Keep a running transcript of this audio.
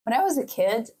When I was a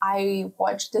kid, I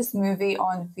watched this movie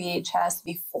on VHS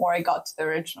before I got to the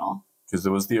original. Because it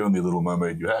was the only Little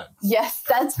Mermaid you had. Yes,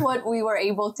 that's what we were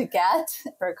able to get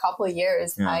for a couple of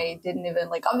years. Yeah. I didn't even,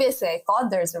 like, obviously I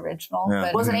thought there's original,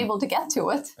 but wasn't able to get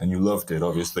to it. And you loved it,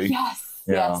 obviously. Yes.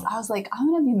 Yeah. Yes, I was like, I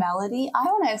want to be Melody. I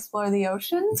want to explore the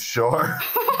ocean. Sure.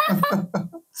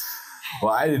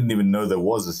 Well, I didn't even know there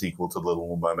was a sequel to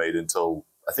Little Mermaid until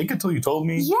you told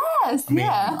me. Yes, I mean,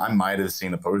 I might have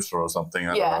seen a poster or something.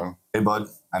 I don't know. Hey, bud,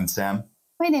 I'm Sam.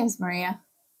 My name's Maria.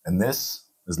 And this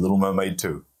is Little Mermaid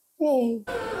 2. Yay.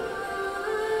 I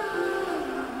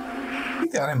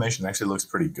think the animation actually looks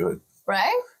pretty good.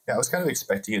 Right? Yeah, I was kind of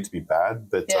expecting it to be bad,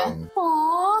 but...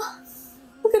 Aww.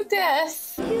 Look at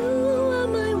this. You are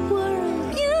my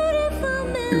world, beautiful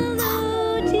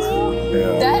melody.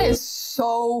 That is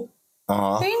so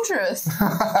dangerous.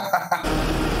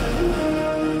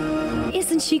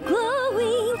 Isn't she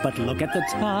glowing? But look at the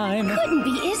time. Couldn't be,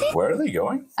 is it? Where are they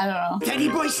going? I don't know. Steady,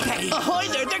 boy, steady. Ahoy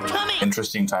there, they're coming.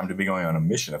 Interesting time to be going on a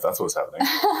mission if that's what's happening.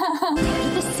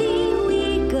 To the sea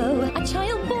we go, a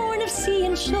child born of sea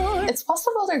and shore. It's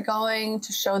possible they're going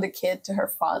to show the kid to her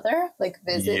father, like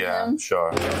visit him. Yeah,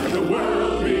 sure. The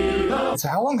world we love. So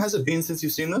how long has it been since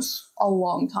you've seen this? A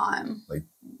long time. Like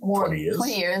more 20 years?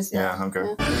 20 years, yeah. Yeah,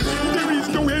 okay. Yeah. There is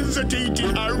no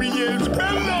hesitating Ariel's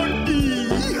melody.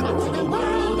 The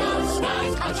world of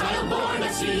skies, a child born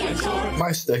of sea and shore.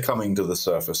 Nice they're coming to the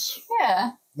surface.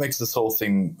 Yeah. Makes this whole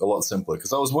thing a lot simpler,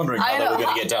 because I was wondering how they were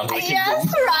going to get down to the kingdom.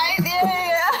 Yes, right.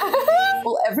 Yeah.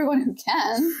 Well, everyone who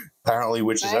can. Apparently,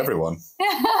 which is everyone.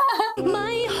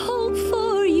 My hope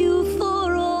for you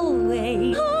for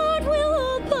always. Heart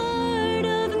will a part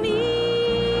of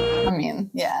me. I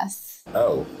mean, yes.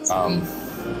 Oh.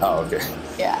 Oh, okay.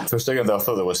 Yeah. For a second, I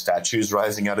thought there were statues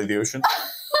rising out of the ocean.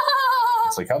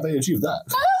 It's like, how'd they achieve that?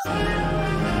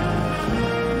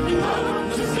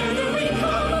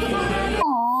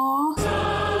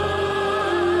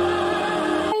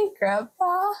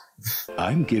 Grandpa?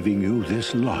 I'm giving you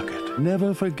this locket.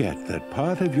 Never forget that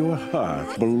part of your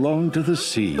heart belonged to the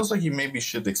sea. Feels like you maybe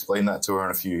should explain that to her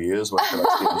in a few years when she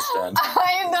actually understand.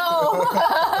 I know.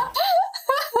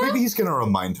 Maybe he's going to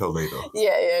remind her later.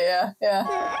 Yeah.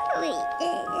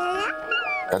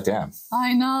 God damn.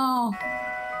 I know.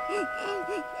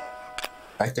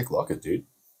 Hectic locket, dude.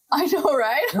 I know,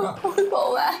 right? Yeah. With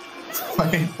all that.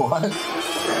 Wait, what?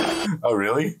 Oh,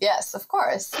 really? Yes, of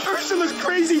course. Ursula's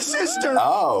crazy sister.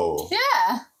 Oh.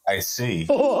 Yeah. I see.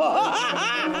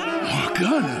 Morgana,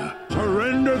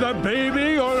 surrender the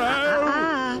baby or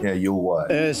else. Yeah, you'll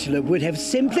what? Ursula would have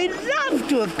simply loved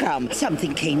to have come.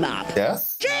 Something came up.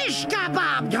 Death? Shish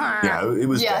kebabbed her. Yeah, it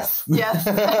was death. Yes.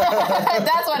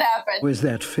 That's what happened. Was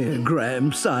that fair,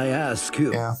 Gramps, I ask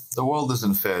you? Yeah, the world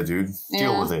isn't fair, dude.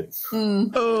 Deal with it.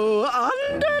 Oh,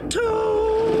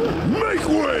 undertow. Make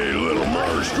way, little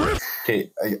merstrip. Okay,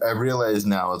 I realize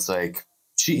now it's like,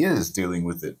 she is dealing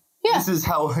with it. Yeah. This is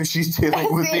how she's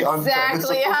dealing with the unfairness of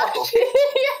the world.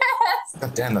 Yes.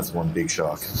 God damn, that's one big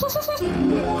shock.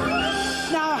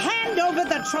 Now hand over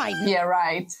the trident. Yeah,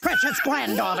 right. Precious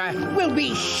granddaughter will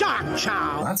be shark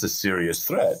chow. That's a serious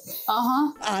threat.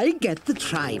 I get the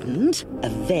trident,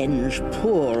 avenge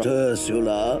poor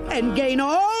Ursula, and gain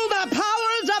all the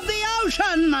powers of the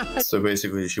ocean. So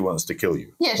basically, she wants to kill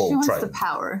you. Yeah, she wants the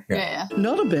power. Yeah.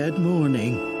 Not a bad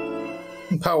morning.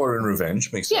 Power and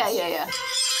revenge makes sense. Yeah.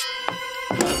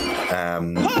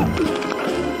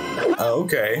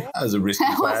 Okay. That was a risky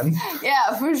plan.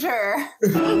 Yeah, for sure.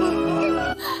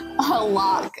 A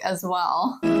lock as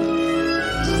well.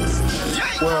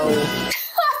 Well... I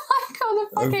like how the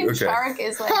fucking shark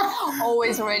is like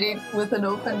always ready with an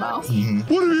open mouth.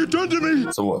 Mm-hmm. What have you done to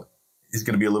me? So what? He's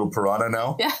gonna be a little piranha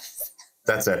now? Yes.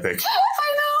 That's epic.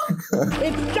 I know.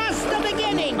 It's just the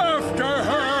beginning. After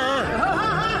her.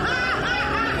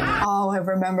 Oh, I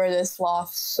remember this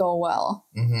laugh so well.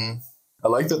 Mm-hmm. I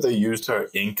like that they used her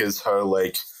ink as her,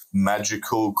 like,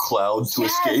 magical cloud to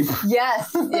escape.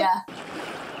 Yes, yeah.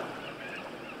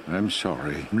 I'm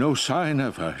sorry. No sign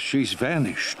of her. She's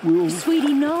vanished.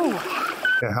 Sweetie, no.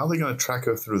 Yeah, how are they going to track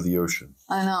her through the ocean?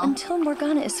 I know. Until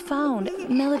Morgana is found,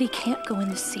 Melody can't go in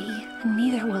the sea, and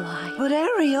neither will I. But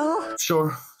Ariel...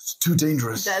 Sure. It's too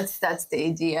dangerous. That's the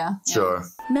idea. Yeah. Sure.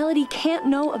 Melody can't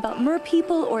know about mer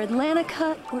people or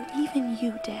Atlantica or even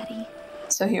you, Daddy.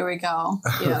 So here we go.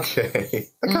 Yep. Okay.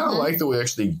 I kind of like that we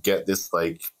actually get this,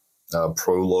 like,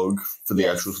 prologue for the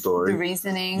actual story. The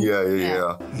reasoning.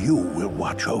 Yeah. You will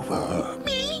watch over her.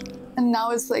 Me? And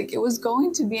now it's like, it was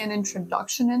going to be an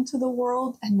introduction into the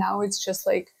world, and now it's just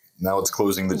like... Now it's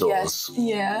closing the doors.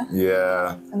 Yes.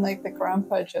 Yeah. And like the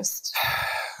grandpa just...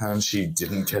 And she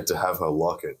didn't get to have her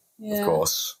locket, of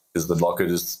course. Because the locket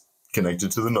is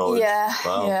connected to the knowledge. Yeah,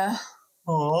 Wow. yeah.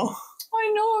 Aww.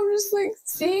 I know, I'm just like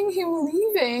seeing him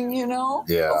leaving, you know?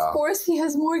 Yeah. Of course he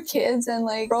has more kids and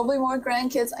like probably more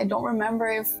grandkids. I don't remember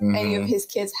if any of his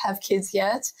kids have kids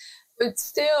yet, but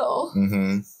still.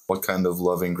 What kind of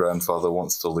loving grandfather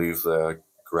wants to leave their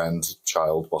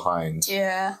grandchild behind?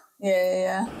 Yeah.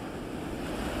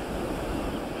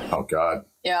 Oh God.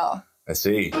 Yeah. I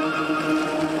see.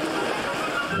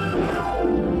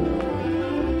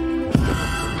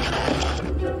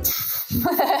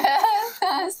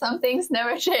 Some things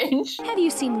never change. Have you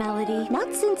seen Melody?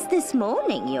 Not since this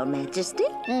morning, Your Majesty.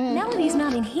 Melody's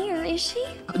not in here, is she?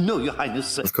 No, Your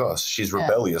Highness. Of course, she's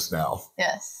rebellious now.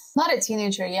 Yes. Not a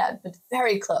teenager yet, but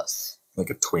very close. Like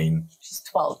a tween. She's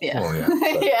 12, yeah. Oh,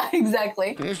 yeah. Yeah,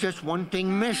 exactly. There's just one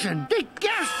thing missing. The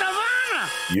guest of honor!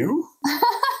 You?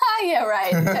 Yeah,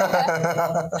 right.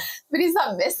 But he's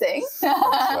not missing.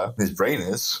 His brain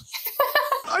is.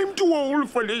 I'm too old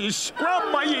for this.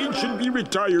 Grab my age and be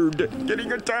retired.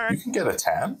 Getting a You tan. can get a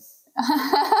tan.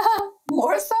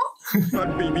 More so? Not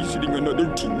babysitting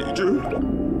another teenager.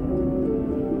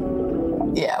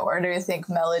 Yeah, where do you think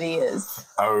Melody is?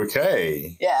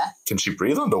 Okay. Yeah. Can she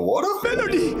breathe underwater?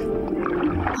 Melody!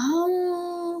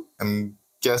 I'm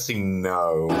guessing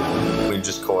no. We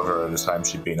just caught her at a time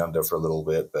she'd been under for a little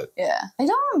bit, but... Yeah. I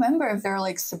don't remember if they're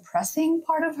like suppressing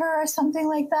part of her or something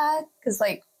like that. Because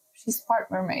like, she's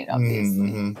part mermaid,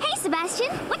 obviously. Hey,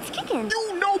 Sebastian, what's kicking?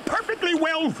 You know perfectly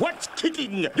well what's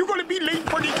kicking. You're gonna be late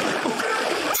for the...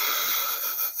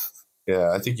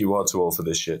 Yeah, I think you are too old for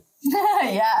this shit.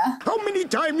 Yeah. How many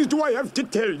times do I have to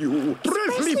tell you?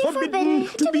 Expressly Expressly forbidden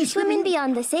to be swimming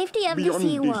beyond the safety of the beyond the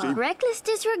seawall. safe- Reckless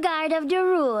disregard of the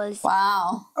rules.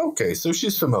 Wow. Okay, so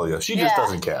she's familiar. She just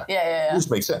doesn't care. Yeah. It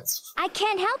just makes sense. I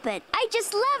can't help it. I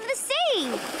just love the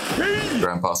sea. Hey!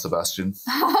 Grandpa Sebastian.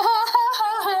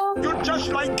 You're just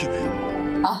like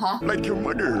your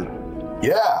mother.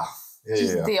 Yeah.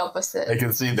 She's Yeah. the opposite. I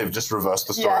can see they've just reversed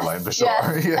the storyline for sure.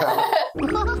 yes. Yeah.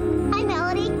 Hi,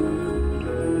 Melody.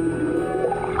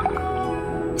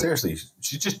 Seriously,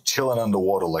 she's just chilling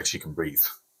underwater like she can breathe.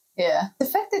 Yeah. The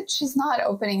fact that she's not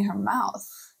opening her mouth.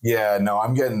 Yeah, no,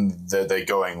 I'm getting that they're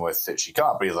going with that she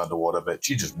can't breathe underwater, but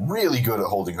she's just really good at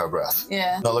holding her breath.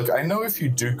 Yeah. Now, look, I know if you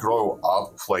do grow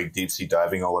up like deep sea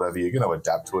diving or whatever, you're going to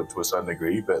adapt to it to a certain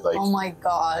degree, but like Oh my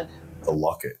God. the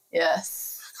locket.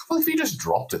 Yes. Well, if he just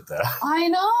dropped it there. I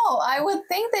know. I would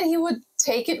think that he would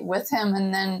take it with him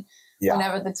and then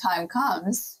whenever the time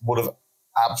comes. Would have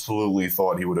absolutely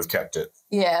thought he would have kept it.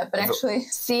 Yeah, but actually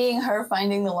seeing her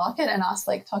finding the locket and us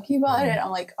like talking about it,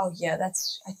 I'm like, oh yeah,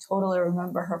 I totally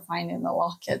remember her finding the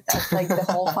locket. That's like the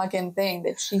whole fucking thing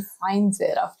that she finds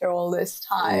it after all this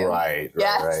time. Right.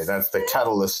 Yes. That's the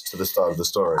catalyst to the start of the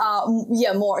story.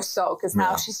 Yeah, more so, because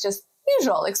now she's just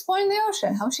usual, exploring the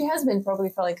ocean, how she has been probably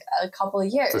for like a couple of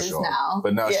years For sure. now.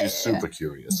 But now Yeah, she's super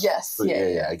curious. Yes, But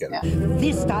yeah, I get yeah. it.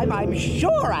 This time I'm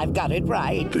sure I've got it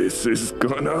right. This is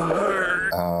gonna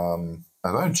hurt.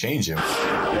 I don't change him.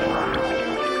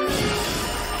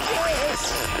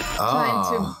 Trying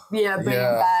to bring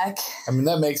him back. I mean,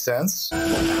 that makes sense.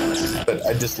 But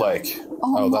I just like,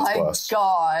 Oh that's my worse.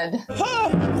 God.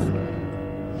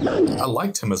 I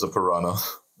liked him as a piranha.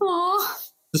 Aw.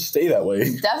 Just stay that way.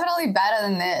 Definitely better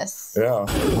than this. Yeah.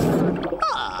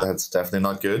 That's definitely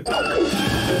not good.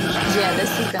 Yeah,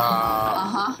 this is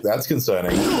gonna. That's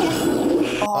concerning.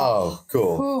 Oh,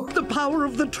 cool. Ooh. The power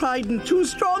of the trident too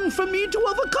strong for me to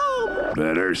overcome.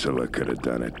 That Ursula could have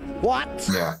done it. What?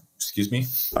 Yeah. Excuse me?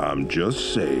 I'm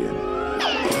just saying.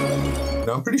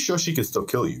 No, I'm pretty sure she can still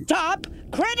kill you. Stop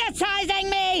criticizing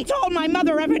me! It's all my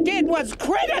mother ever did was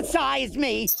criticize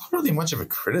me. It's not really much of a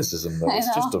criticism, though. I It's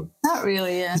just know. Not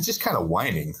really, yeah. It's just kind of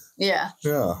whining. Yeah.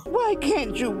 Yeah. Why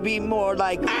can't you be more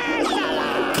like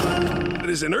Ursula? It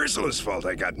isn't Ursula's fault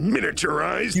I got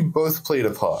miniaturized. You both played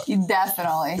a part. You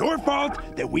definitely. Your fault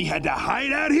that we had to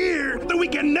hide out here, that we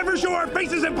can never show our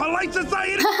faces in polite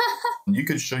society. You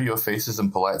could show your faces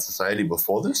in polite society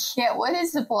before this? Yeah, what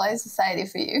is the polite society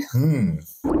for you?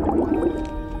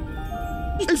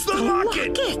 It's the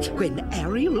locket. When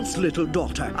Ariel's little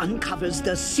daughter uncovers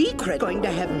the secret, going to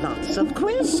have lots of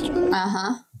questions.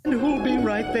 And who'll be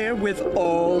right there with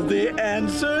all the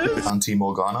answers? Auntie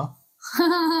Morgana?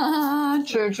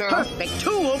 True. Perfect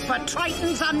tool for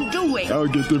Triton's undoing. I'll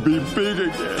get to be big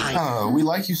again. Oh, we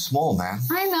like you small, man.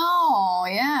 I know,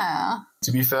 yeah.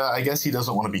 To be fair, I guess he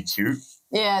doesn't want to be cute.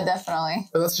 Yeah, definitely.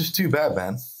 But that's just too bad,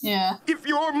 man. Yeah. If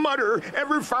your mother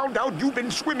ever found out you've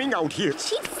been swimming out here,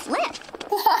 She'd flip.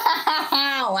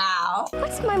 Wow.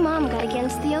 What's my mom got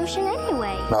against the ocean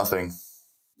anyway? Nothing.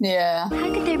 Yeah.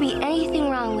 How could there be anything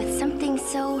wrong with something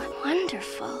so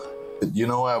wonderful? But you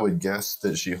know, I would guess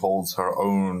that she holds her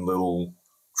own little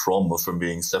trauma from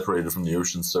being separated from the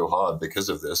ocean so hard because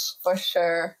of this. For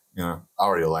sure. You know,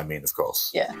 Ariel, I mean, of course.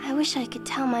 Yeah. I wish I could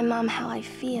tell my mom how I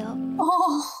feel.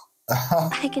 Oh.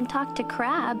 I can talk to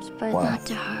crabs, but not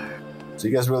to her. So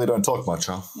you guys really don't talk much,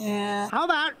 huh? Yeah. How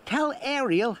about tell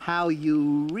Ariel how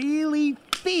you really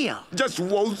feel? Just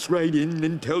waltz right in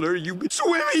and tell her you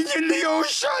swimming in the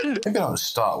ocean. Maybe don't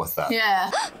start with that.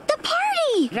 Yeah. The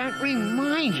party! That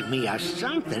reminds me of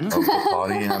something. Of the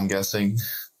party, I'm guessing.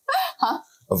 Huh?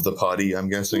 Of the party, I'm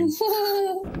guessing.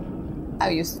 How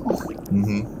useful.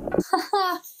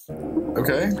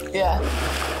 Okay. Yeah.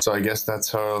 So I guess that's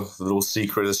her little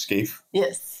secret escape.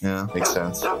 Yes. Yeah, makes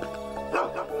sense.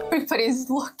 Everybody's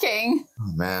looking.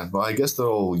 Oh, man. Well, I guess they're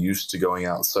all used to going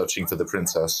out searching for the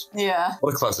princess. Yeah.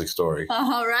 What a classic story.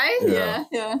 Right? Yeah.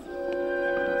 Yeah.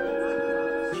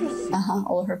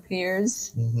 All her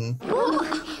peers.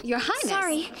 Your Highness.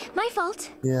 Sorry, my fault.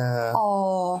 Yeah.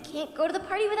 Oh. Can't go to the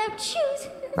party without shoes.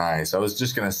 Nice. I was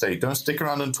just going to say, don't stick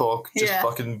around and talk. Just Yeah.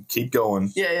 fucking keep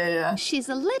going. Yeah. She's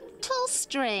a little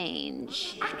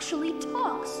strange. Actually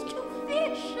talks to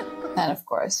fish. And of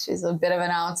course, she's a bit of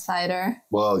an outsider.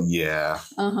 Well, yeah.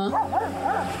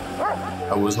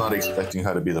 I was not expecting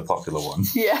her to be the popular one.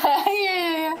 Yeah.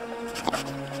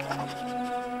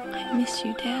 I miss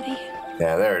you, Daddy.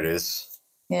 Yeah, there it is.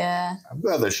 Yeah. I'm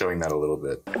glad they're showing that a little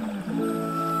bit.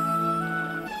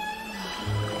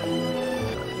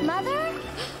 Mother?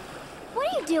 What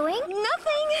are you doing?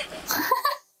 Nothing.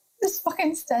 Just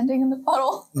fucking standing in the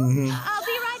puddle. I'll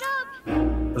be right up.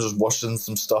 I was just washing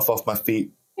some stuff off my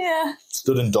feet. Yeah.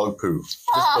 Stood in dog poo.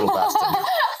 This little bastard.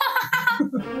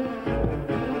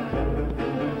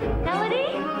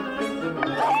 Melody?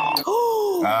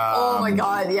 Oh my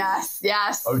god, yes.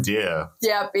 Oh dear.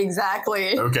 Yep,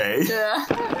 exactly. Okay. Yeah.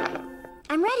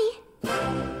 I'm ready.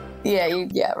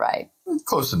 Yeah, right.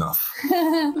 Close enough.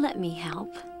 Let me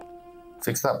help.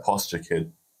 Fix that posture,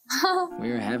 kid.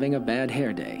 We're having a bad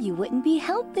hair day. You wouldn't be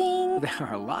helping. There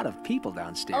are a lot of people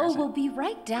downstairs. Oh, we'll be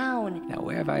right down. Now,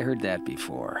 where have I heard that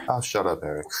before? Oh, shut up,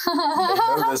 Eric.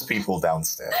 I know there's people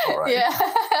downstairs, all right? Yeah.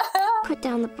 Put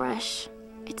down the brush.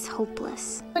 It's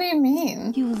hopeless. What do you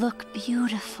mean? You look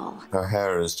beautiful. Her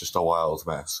hair is just a wild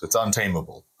mess. It's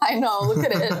untamable. I know, look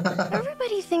at it.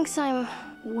 Everybody thinks I'm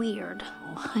weird.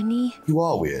 Oh, honey. You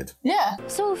are weird. Yeah.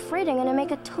 So afraid I'm gonna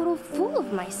make a total fool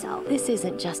of myself. This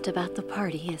isn't just about the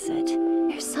party, is it?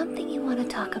 There's something you want to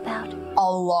talk about.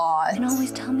 A lot. You can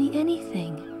always tell me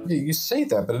anything. Yeah, you say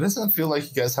that, but it doesn't feel like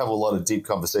you guys have a lot of deep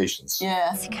conversations.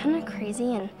 Yeah. It's kind of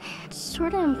crazy and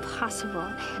sort of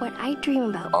impossible. What I dream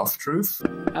about. Off-truth?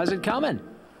 How's it coming?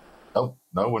 Oh,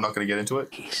 no, we're not going to get into it.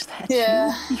 Is that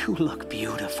Yeah. you? You look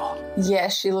beautiful. Yeah,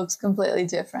 she looks completely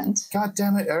different. God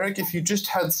damn it, Eric. If you just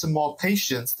had some more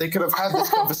patience, they could have had this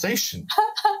conversation.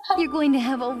 You're going to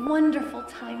have a wonderful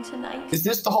time tonight. Is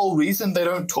this the whole reason they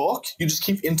don't talk? You just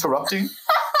keep interrupting?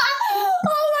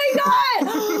 Oh my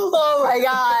god! Oh my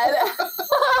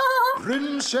god!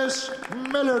 Princess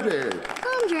Melody.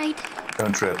 I'm right.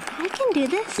 Don't trip. I can do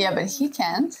this. Yeah, but he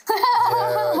can't.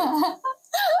 Yeah.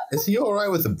 Is he all right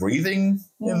with the breathing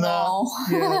in No.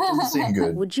 that? Yeah, that doesn't seem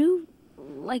good. Would you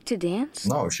like to dance?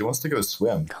 No, she wants to go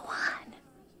swim. Go on.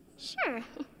 Sure.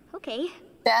 Okay.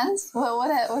 Dance?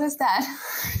 What is that?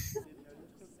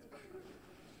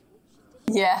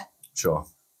 Yeah. Sure.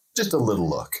 Just a little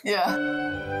look. Yeah.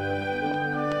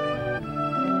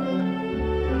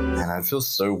 And I feel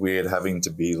so weird having to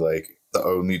be like the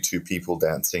only two people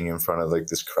dancing in front of like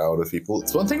this crowd of people.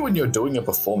 It's one thing when you're doing a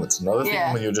performance, another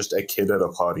thing when you're just a kid at a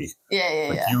party. Yeah.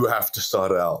 Like you have to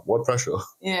start out. What pressure?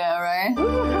 Yeah, right?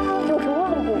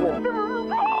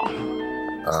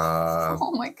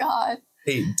 Oh my god.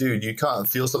 Hey, dude, you can't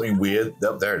feel something weird?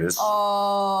 Oh, there it is.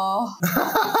 Oh.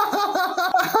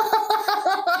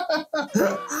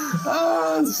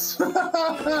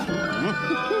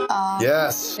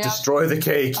 Yes, yeah. destroy the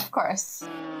cake. Of course.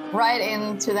 Right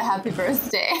into the happy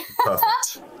birthday.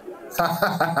 Perfect.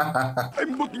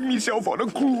 I'm booking myself on a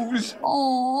cruise.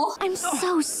 Oh. I'm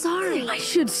so sorry. I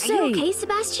should Are say. you okay,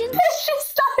 Sebastian?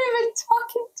 She's not even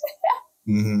talking to him.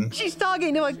 Mm-hmm. She's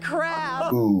talking to a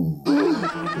crab. Ooh.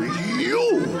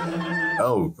 You.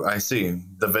 Oh, I see.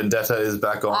 The vendetta is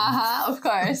back on. Of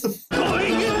course.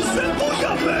 Going in simple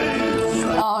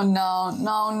yuppies. Oh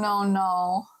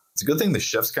no. It's a good thing the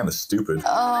chef's kind of stupid.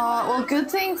 Well, good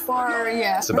thing for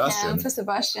Sebastian. For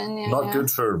Sebastian, yeah. Not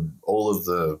good for all of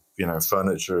the,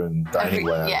 furniture and dining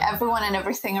ware. Yeah, everyone and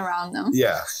everything around them.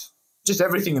 Yeah. Just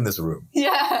everything in this room.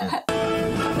 Yeah.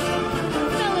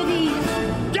 Melody.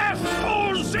 Death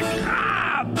holds the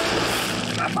crab.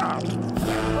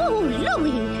 Oh,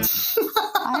 Louie.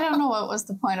 I don't know what was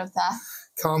the point of that.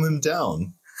 Calm him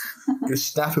down.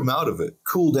 Just snap him out of it.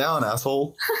 Cool down,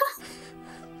 asshole.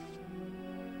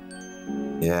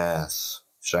 Yes.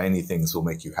 Shiny things will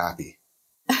make you happy.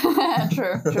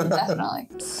 True, definitely.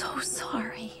 I'm so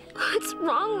sorry. What's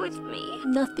wrong with me?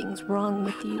 Nothing's wrong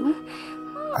with you.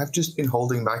 I've just been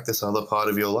holding back this other part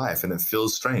of your life, and it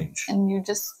feels strange. And you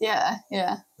just, yeah.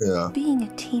 Being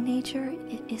a teenager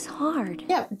is hard.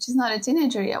 Yeah, but she's not a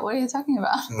teenager yet. What are you talking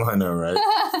about? I know, right?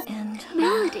 And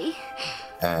Melody.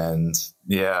 And,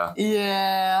 yeah.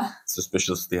 Yeah.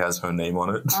 Suspiciously has her name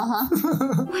on it.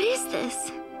 What is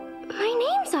this?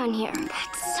 My name's on here.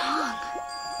 That song.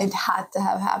 It had to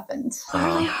have happened.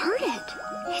 I heard it.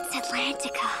 It's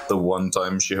Atlantica. The one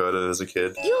time she heard it as a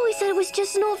kid. You always said it was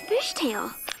just an old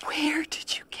fishtail. Where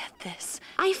did you get this?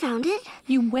 I found it.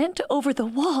 You went over the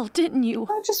wall, didn't you?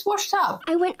 I just washed up.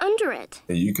 I went under it.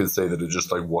 You could say that it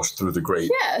just like washed through the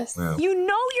grate. Yes. Yeah. You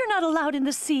know you're not allowed in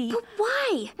the sea. But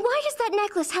why? Why does that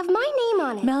necklace have my name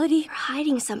on it? Melody. You're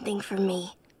hiding something from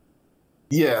me.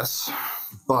 Yes,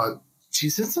 but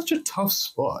she's in such a tough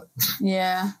spot.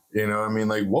 Yeah. You know, I mean,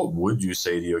 like, what would you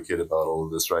say to your kid about all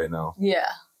of this right now? Yeah.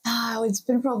 It's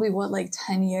been probably, like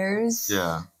 10 years?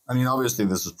 Yeah. I mean, obviously,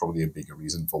 this is probably a bigger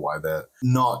reason for why they're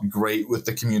not great with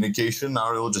the communication.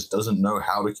 Ariel just doesn't know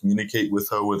how to communicate with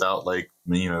her without, like,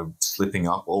 you know, slipping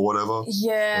up or whatever.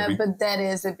 Yeah, Maybe. but that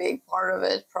is a big part of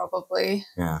it, probably.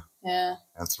 Yeah. Yeah.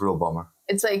 That's a real bummer.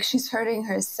 It's like she's hurting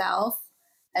herself,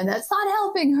 and that's not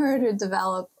helping her to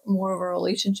develop more of a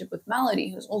relationship with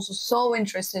Melody, who's also so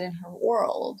interested in her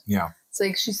world. Yeah. It's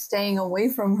like she's staying away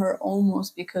from her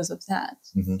almost because of that.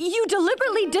 Mm-hmm. You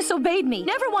deliberately disobeyed me.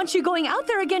 Never want you going out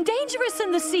there again. Dangerous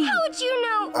in the sea. How would you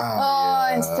know?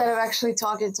 Yeah. Instead of actually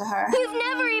talking to her. You've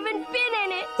never even been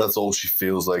in it. That's all she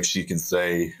feels like she can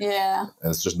say. Yeah.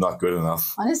 And it's just not good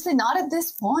enough. Honestly, not at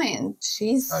this point.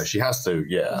 She's... She has to,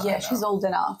 yeah. Yeah, she's old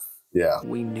enough. Yeah.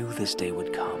 We knew this day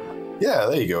would come. Yeah,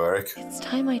 there you go, Eric. It's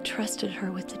time I trusted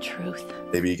her with the truth.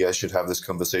 Maybe you guys should have this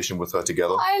conversation with her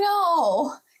together. I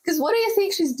know. Because what do you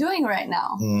think she's doing right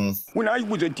now? When I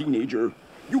was a teenager,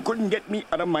 you couldn't get me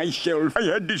out of my shell. I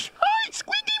had this high,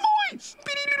 squeaky voice,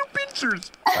 bitty little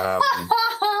pincers.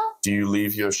 Do you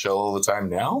leave your shell all the time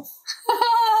now?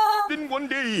 Then one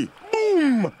day,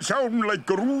 boom, sound like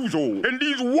Caruso, and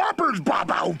these whoppers pop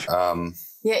out.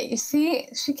 Yeah, you see,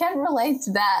 she can't relate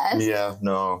to that. Yeah,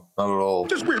 no, not at all.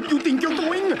 Just where do you think you're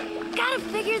going? Gotta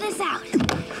figure this out.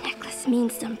 Necklace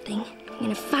means something. I'm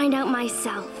gonna find out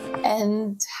myself.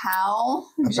 And how?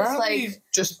 Apparently,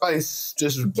 just by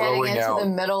getting blowing into out. the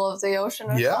middle of the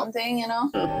ocean or something, you know?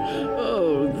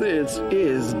 Oh, this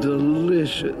is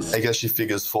delicious. I guess she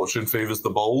figures fortune favors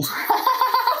the bold.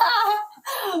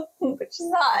 But she's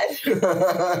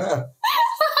not.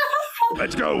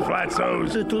 Let's go,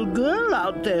 Flatsos. Little girl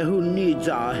out there who needs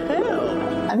our help.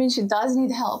 I mean, she does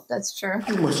need help, that's true.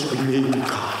 You must remain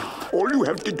calm. All you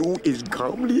have to do is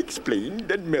calmly explain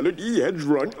that Melody has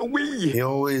run away. He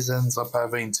always ends up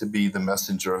having to be the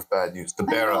messenger of bad news, the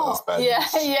bearer of bad news.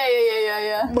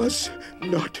 Yeah. Must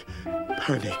not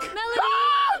panic. Melody!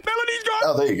 Ah! Melody's gone!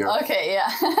 Oh, there you go. Okay, yeah.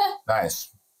 Nice.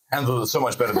 Handled it so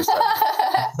much better this time.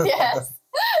 Yes.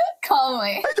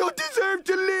 Calmly. I don't deserve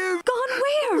to live. Gone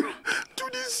where? To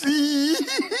the sea.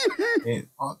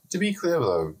 To be clear,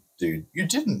 though, dude, you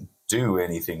didn't do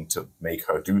anything to make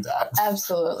her do that.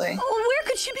 Absolutely. Oh, where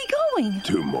could she be going?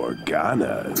 To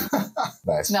Morgana.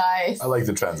 Nice. Nice. I like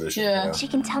the transition. Yeah. You know? She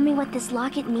can tell me what this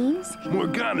locket means?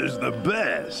 Morgana's the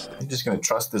best. You're just gonna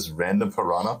trust this random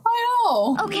piranha? I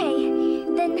know. Okay,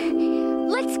 then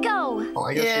let's go. Well,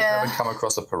 I guess you've never come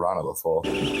across a piranha before.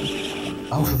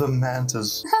 Oh, the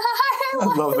mantas. I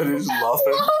love that he's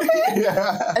laughing.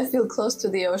 Yeah. I feel close to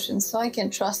the ocean, so I can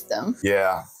trust them.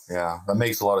 Yeah, that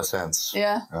makes a lot of sense.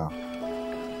 Yeah.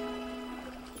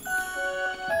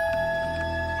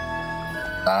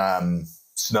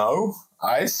 Snow?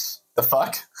 Ice? The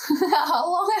fuck? How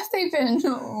long have they been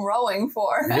rowing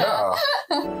for? Yeah.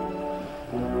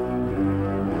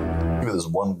 Give her this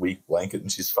 1 week blanket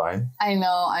and she's fine. I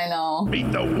know.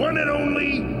 Meet the one and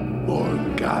only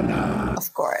Morgana.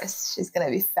 Of course. She's gonna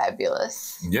be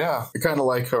fabulous. Yeah. I kind of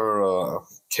like her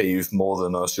cave more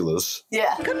than Ursula's.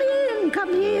 Yeah. Come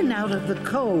in out of the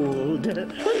cold.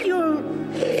 Put your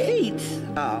feet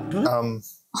up.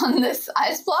 On this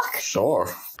ice block? Sure.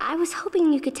 I was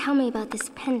hoping you could tell me about this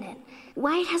pendant.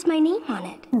 Why it has my name on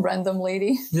it. Random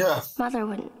lady. Yeah. Mother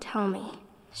wouldn't tell me.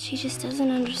 She just doesn't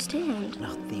understand.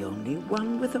 Not the only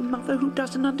one with a mother who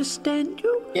doesn't understand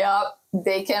you. Yup.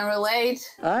 They can relate.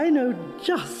 I know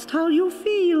just how you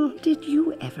feel. Did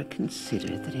you ever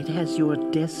consider that it has your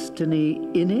destiny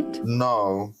in it?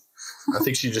 No. I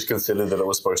think she just considered that it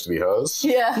was supposed to be hers.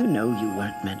 Yeah. You know you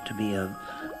weren't meant to be a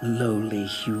lowly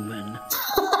human.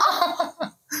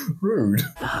 Rude.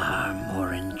 Far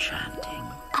more enchanting.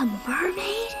 A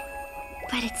mermaid?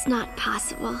 But it's not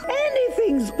possible.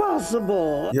 Anything's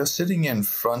possible. You're sitting in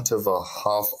front of a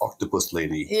half octopus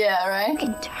lady. Yeah, right? You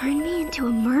can turn me into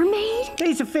a mermaid?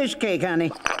 Piece of fish cake,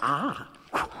 honey. Ah.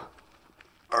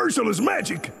 Ursula's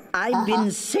magic. I've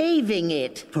been saving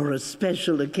it for a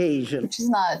special occasion. Which is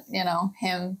not, you know,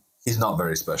 him. He's not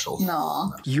very special.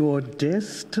 No. Your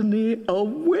destiny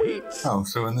awaits. Oh,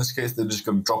 so in this case, they're just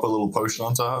going to drop a little potion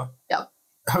onto her? Yep.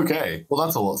 Okay. Well,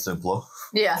 that's a lot simpler.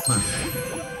 Yeah.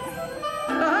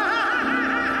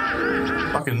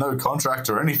 Fucking no contract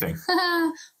or anything.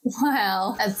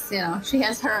 Well, that's, you know, she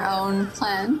has her own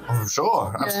plan. Oh,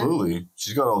 sure. Yeah. Absolutely.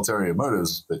 She's got ulterior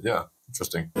motives, but yeah,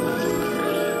 interesting.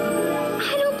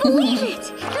 I don't believe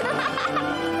it.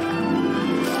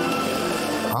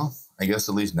 Well, I guess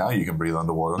at least now you can breathe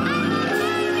underwater.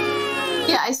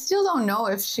 Yeah, I still don't know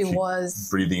if she was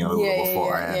breathing a little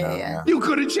before. Yeah. You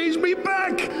could have changed me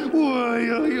back. Why,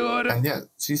 I oughta. And yet,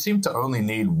 she seemed to only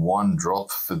need one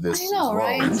drop for this. I know, as well.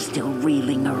 right? I'm still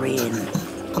reeling her in.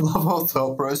 I love how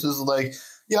thought process is like,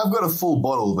 yeah, I've got a full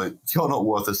bottle, but you're not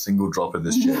worth a single drop in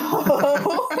this shit. You're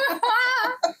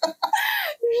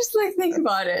just like, think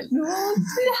about it. No,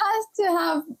 it has to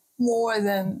have more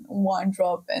than one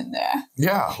drop in there.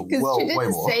 Yeah, Because well, she way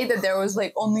didn't more. say that there was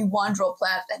like only one drop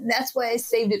left, and that's why I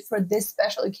saved it for this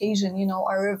special occasion, you know,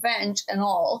 our revenge and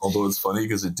all. Although it's funny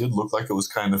because it did look like it was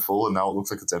kind of full, and now it looks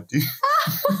like it's empty.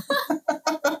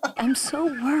 I'm so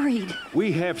worried.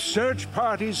 We have search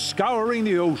parties scouring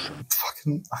the ocean.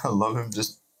 Fucking, I love him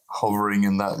just hovering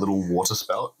in that little water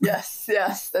spout. Yes,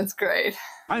 that's great.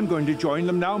 I'm going to join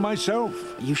them now myself.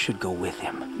 You should go with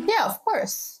him. Yeah, of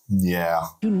course. Yeah.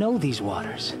 You know these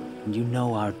waters, and you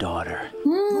know our daughter.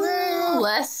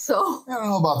 Less so. I don't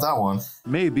know about that one.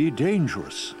 May be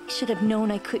dangerous. Should have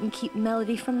known I couldn't keep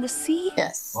Melody from the sea.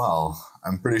 Yes. Well,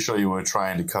 I'm pretty sure you were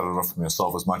trying to cut it off from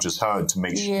yourself as much as her to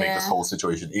make this whole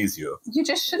situation easier. You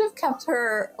just should have kept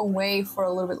her away for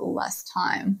a little bit less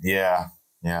time. Yeah.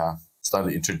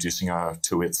 Started introducing her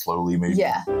to it slowly, maybe.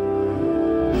 Yeah.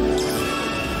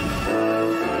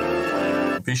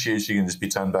 Appreciate she can just be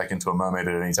turned back into a mermaid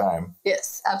at any time.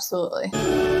 Yes, absolutely.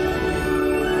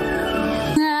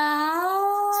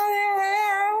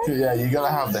 Yeah, you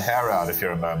gotta have the hair out if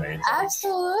you're a mermaid.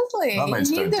 Absolutely.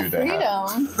 Mermaids you need don't the do that.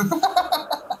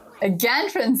 freedom. Again,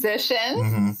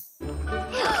 transition.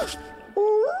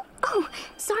 Oh,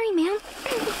 sorry, ma'am.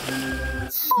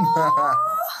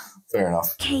 Fair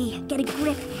enough. Okay, get a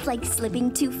grip, like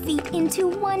slipping 2 feet into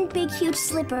one big huge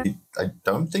slipper. I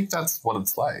don't think that's what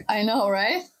it's like. I know,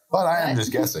 right? But I am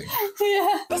just guessing.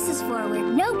 Yeah. This is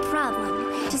forward, no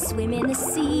problem. To swim in the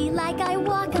sea like I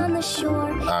walk on the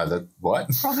shore. What?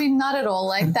 Probably not at all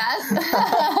like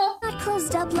that. Not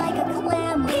closed up like a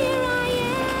clam. Here I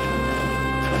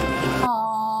am.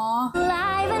 Aww.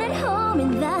 Alive and at home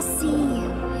in the sea.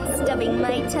 Stubbing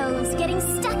my toes, getting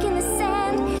stuck in the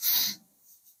sand.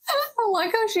 I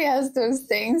like how she has those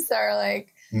things that are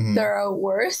like, they're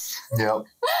worse. Yep.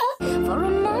 For a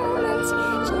moment,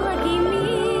 lucky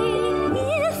me.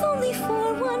 If only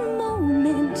for one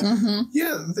moment.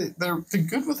 Yeah, they're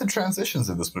good with the transitions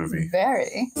in this movie.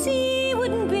 Very. Sea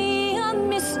wouldn't be a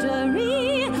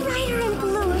mystery. Brighter and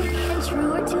bluer and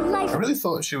truer to life. I really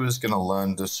thought she was going to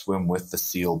learn to swim with the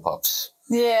seal pups.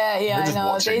 Yeah, I just know.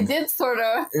 watching. They did sort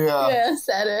of Yeah.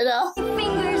 set it up. My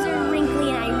fingers are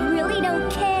wrinkly and I really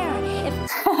don't care.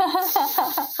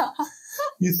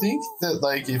 You think that,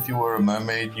 like, if you were a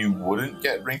mermaid, you wouldn't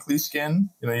get wrinkly skin?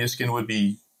 You know, your skin would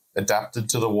be adapted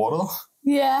to the water?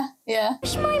 Yeah.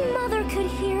 Wish my mother could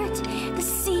hear it. The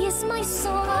sea is my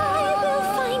song. I will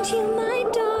find you, my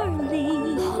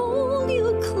darling. Hold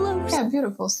you close. Yeah,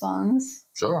 beautiful songs.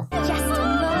 Sure. Just a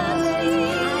moment.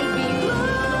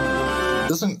 It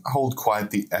doesn't hold quite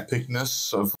the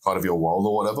epicness of part of your world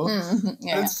or whatever. But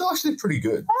Yeah. it's still actually pretty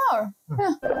good. Oh,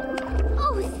 yeah.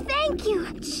 Oh, thank you.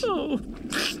 What's the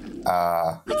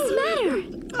matter?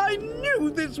 I knew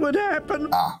this would happen.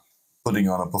 Putting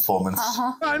on a performance.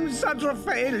 I'm such a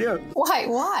failure.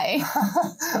 Why?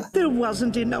 There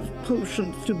wasn't enough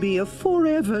potions to be a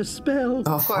forever spell.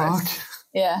 Oh, fuck.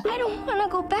 Yeah. I don't want to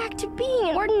go back to being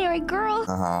an ordinary girl.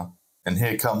 And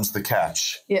here comes the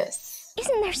catch. Yes.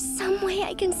 Isn't there some way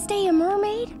I can stay a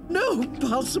mermaid? No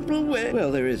possible way. Well,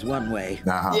 there is one way.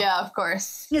 Yeah, of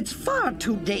course. It's far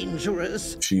too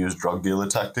dangerous. She used drug dealer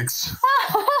tactics.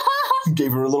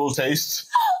 Gave her a little taste.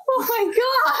 Oh my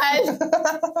god.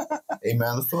 Hey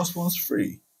man, the first one's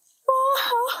free.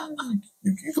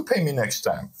 You can pay me next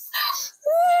time.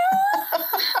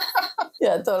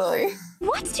 Yeah, totally.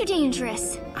 What's too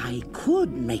dangerous? I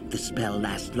could make the spell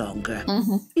last longer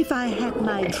if I had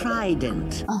my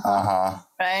trident.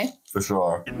 Right? For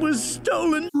sure. It was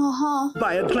stolen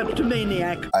by a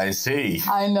kleptomaniac. I see.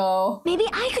 I know. Maybe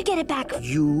I could get it back.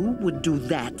 You would do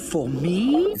that for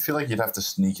me? I feel like you'd have to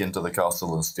sneak into the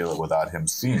castle and steal it without him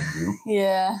seeing you.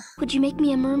 Yeah. Would you make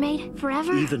me a mermaid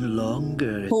forever? Even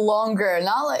longer. Longer,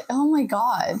 not like, oh my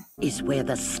god. Is where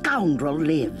the scoundrel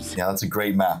lives. Yeah, that's a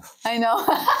great map. I know.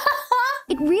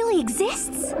 It really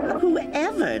exists?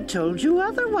 Whoever told you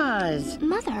otherwise?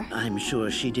 Mother. I'm sure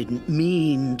she didn't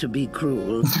mean to be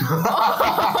cruel.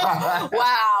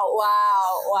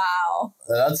 Wow.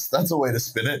 That's a way to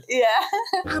spin it. Yeah.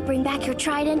 I'll bring back your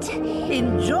trident.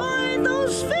 Enjoy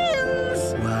those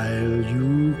fins while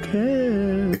you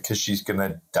can. Because she's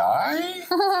gonna die?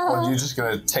 Or are you just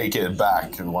gonna take it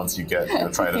back once you get your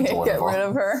trident or whatever? Get rid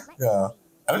of her. Yeah.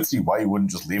 I don't see why you wouldn't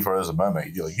just leave her as a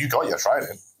mermaid. You're like, you got your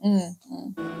trident. Then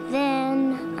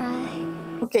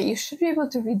Okay, you should be able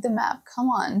to read the map. Come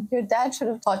on. Your dad should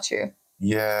have taught you.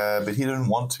 Yeah, but he didn't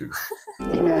want to.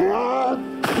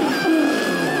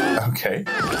 Okay.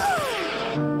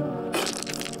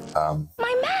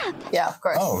 my map. Yeah, of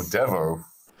course. Oh, Devo.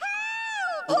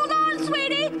 Hold on,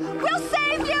 sweetie. We'll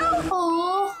save you.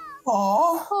 Aww.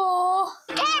 Aww.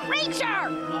 Can't reach her.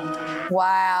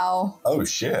 Wow. Oh,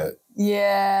 shit.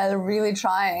 Yeah, they're really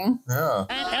trying. Yeah.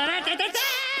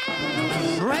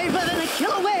 Braver than a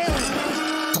killer whale.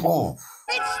 Oh.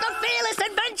 It's the fearless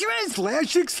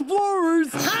adventurers / explorers.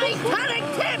 Titanic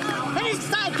Tip and his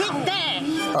sidekick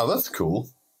Dash. Oh, that's cool.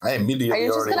 I immediately Are you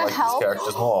just already gonna like help? these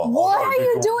characters more. What Oh, no, are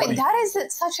you dude, doing? what That is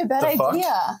such a bad The fuck?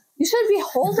 idea. You should be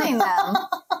holding them.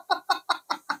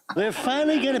 We're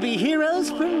finally gonna be heroes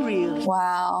for real.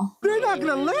 Wow. They're not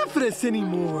gonna laugh at us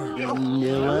anymore. Oh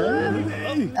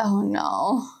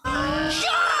no.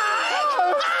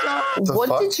 What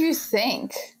fuck? did you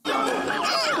think?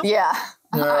 Yeah,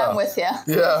 I'm with you.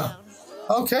 Yeah.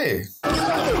 Okay.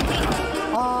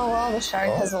 Oh well, the shark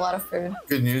has a lot of food.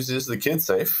 Good news is the kid's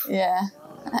safe. Yeah,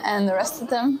 and the rest of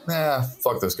them. Yeah,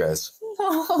 fuck those guys.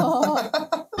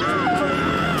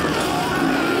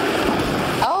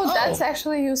 Oh, that's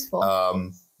actually useful.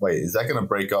 Wait, is that gonna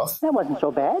break off? That wasn't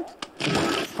so bad.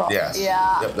 Yes.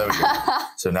 Yeah. Yep, there we go.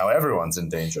 So now everyone's in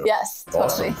danger. Yes,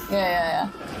 totally. Awesome. Yeah.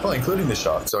 Well, including the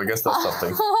shark, so I guess that's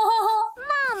something.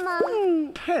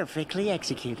 Perfectly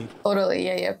executed. Totally.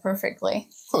 Yeah. Perfectly.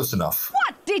 Close enough.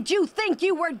 What did you think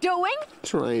you were doing?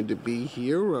 Trying to be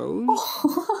heroes.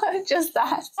 Just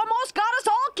that. Almost got us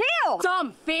all killed.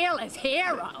 Some fearless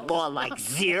hero. More like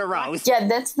zeros. Yeah,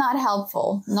 that's not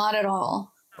helpful. Not at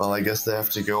all. Well, I guess they have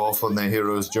to go off on their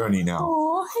hero's journey now.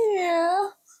 Oh, yeah.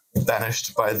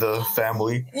 Banished by the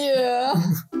family. Yeah.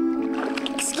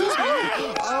 Excuse me.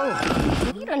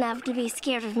 You don't have to be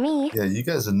scared of me. Yeah, you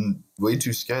guys are way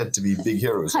too scared to be big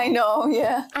heroes. I know,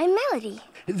 yeah. I'm Melody.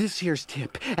 This here's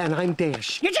Tip, and I'm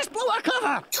Dash. You just blew our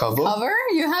cover. Cover? Cover?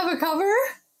 You have a cover?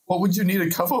 What would you need a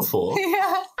cover for?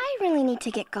 Yeah. I really need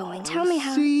to get going. Tell me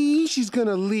how. See, she's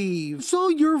gonna leave. It's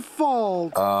all your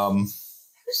fault.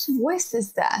 Whose voice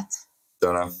is that?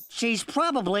 Don't know. She's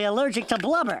probably allergic to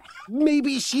blubber.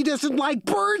 Maybe she doesn't like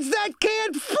birds that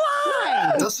can't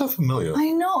fly. It does sound familiar.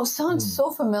 I know, sounds so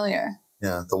familiar.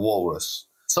 Yeah, the walrus.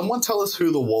 Someone tell us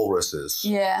who the walrus is.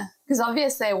 Yeah, because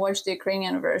obviously I watched the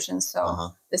Ukrainian version,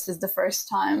 so this is the first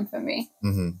time for me.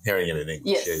 Hearing it in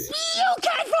English. Yes. You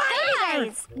can't fly either.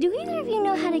 Guys, do either of you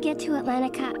know how to get to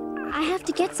Atlantica? I have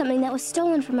to get something that was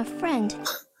stolen from a friend.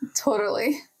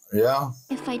 Totally. Yeah.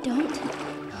 If I don't,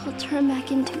 I'll turn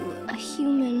back into a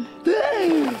human.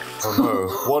 Oh no,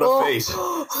 what a fate.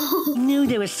 Knew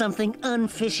there was something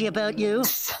unfishy about you.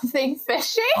 Something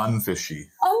fishy? Unfishy.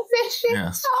 Unfishy?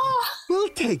 Yes. We'll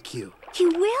take you.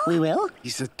 You will? We will?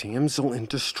 He's a damsel in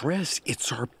distress.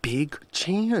 It's our big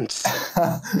chance.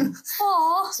 Aw.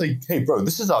 It's like, hey bro,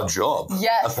 this is our job.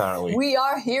 Yes. Apparently. We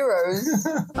are heroes.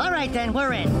 All right, then,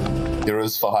 we're in.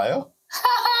 Heroes for hire?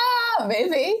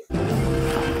 Maybe.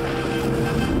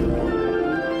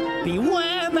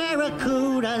 Beware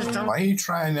barracudas. Why are you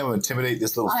trying to intimidate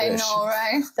this little I fish? know,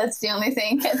 right? That's the only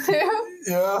thing you can do.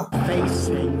 Yeah.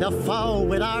 Facing the foe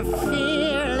with our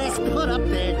fearless put up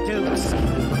their dukes.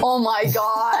 Oh my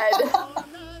god.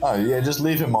 Oh yeah, just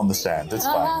leave him on the sand. It's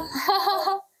fine. I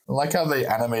like how they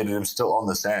animated him still on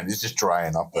the sand. He's just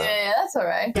drying up there. Yeah, that's all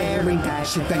right. Daring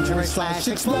dash adventurers /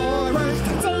 explorers.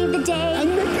 Save the day.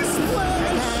 And make a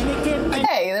splash.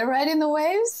 Hey, they're riding the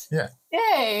waves? Yeah.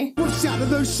 Yay. We'll shatter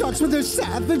those sharks with their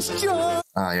savage jaws.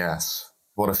 Ah yes.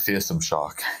 What a fearsome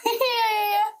shark.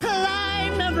 Yeah.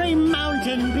 Climb every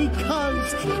mountain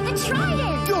because The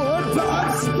trident. Good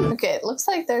buzz. Okay, it looks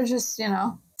like they're just,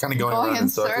 Kind of going around in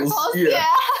circles. Yeah.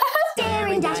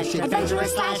 Daring Dash,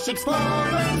 adventurous slash explorers.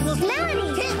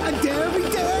 Melody. A daring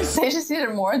dash. They just needed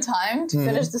more time to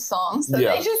finish the song, so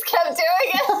they just kept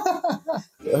doing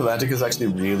it. Atlantic is actually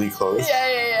really close.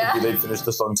 Yeah. Maybe they finished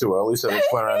the song too early, so they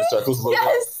just went around in circles a little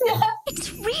bit. Yeah.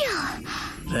 It's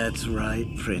real. That's right,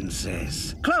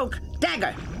 princess. Cloak,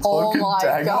 dagger. Oh Cloak and my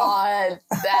dagger. God.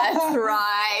 That's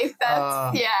right.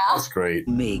 That's, That's great.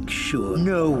 Make sure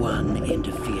no one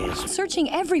interferes. Searching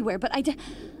everywhere, but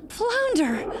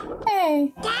Flounder!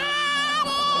 Hey.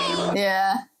 Daddy!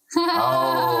 Yeah.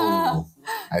 Oh,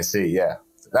 I see. Yeah,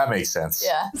 that makes sense.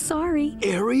 Yeah. Sorry.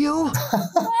 Ariel?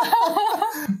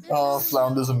 Oh,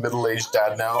 Flounder's a middle-aged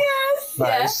dad now. Yes.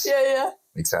 Nice. Yeah.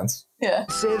 Makes sense. Yeah.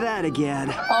 Say that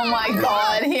again. Oh my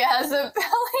God, he has a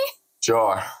belly.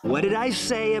 Sure. What did I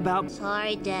say about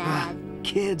Sorry, Dad.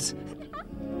 kids?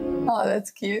 Oh,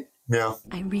 that's cute. Yeah.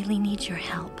 I really need your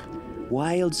help.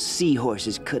 Wild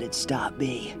seahorses couldn't stop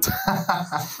me.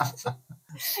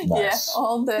 Nice. Yeah,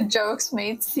 all the jokes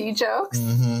made sea jokes.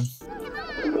 Mm-hmm.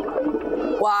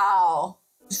 Wow.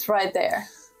 Just right there.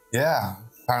 Yeah.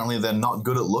 Apparently they're not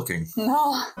good at looking.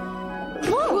 No.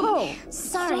 Whoa!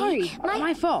 Sorry.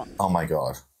 My fault. Oh my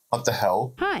God. What the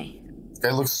hell? Hi. This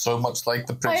guy looks so much like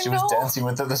the prince I she was know. dancing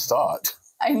with at the start.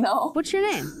 I know. What's your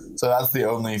name? So that's the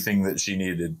only thing that she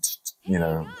needed, you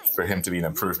know, for him to be an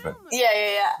improvement.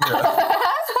 Yeah.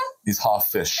 He's half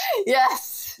fish.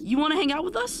 Yes. You want to hang out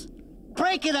with us?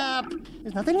 Break it up.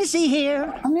 There's nothing to see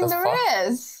here. I mean, The there fuck?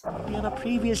 is. We have a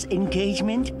previous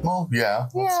engagement. Well, yeah,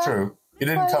 that's Yeah. true. He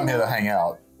didn't come here to hang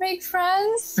out. Make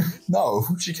friends. No,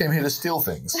 she came here to steal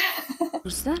things.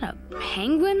 Was that a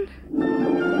penguin?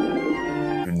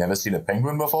 You've never seen a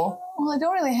penguin before? Well, I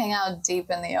don't really hang out deep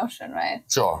in the ocean, right?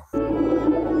 Sure.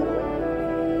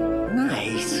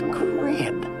 Nice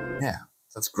crib. Yeah.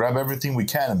 Let's grab everything we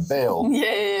can and bail.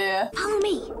 Yeah. Follow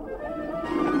me.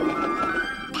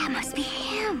 That must be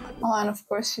him. Oh, and of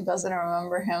course she doesn't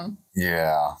remember him.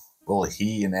 Yeah. Will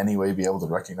he in any way be able to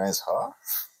recognize her?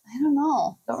 I don't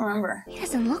know. Don't remember. He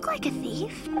doesn't look like a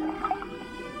thief.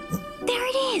 There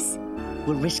it is.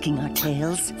 We're risking our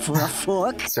tails for a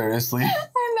fork. Seriously?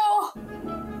 I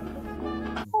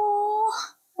know. Oh,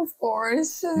 of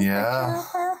course. Yeah.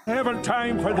 Haven't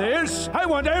time for this. I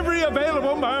want every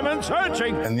available moment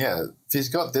searching. And yeah, if he's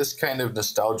got this kind of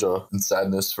nostalgia and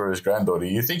sadness for his granddaughter,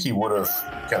 you think he would have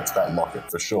kept that locket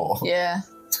for sure. Yeah.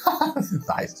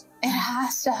 Nice. It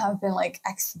has to have been like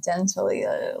accidentally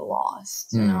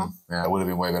lost, you know? Yeah, it would have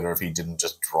been way better if he didn't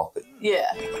just drop it.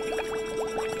 Yeah.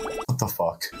 What the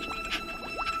fuck?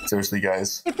 Seriously,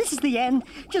 guys? If this is the end,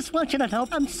 just want you to know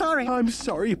I'm sorry. I'm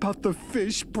sorry about the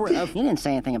fish breath. You didn't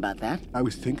say anything about that. I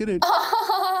was thinking it.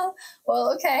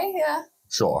 Well, okay, yeah.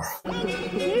 Sure.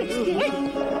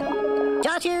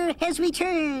 Daughter has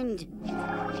returned.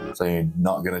 So you're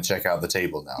not going to check out the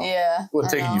table now? Yeah. Well,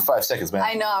 it's taking you 5 seconds, man.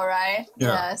 I know, right? Yeah.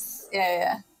 Yes.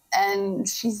 Yeah. And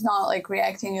she's not like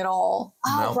reacting at all.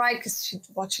 Oh, No. right, because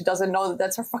she doesn't know that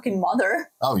that's her fucking mother.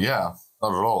 Oh, yeah.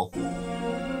 Not at all.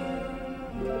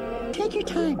 Take your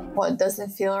time. What,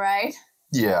 doesn't feel right?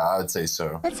 Yeah, I would say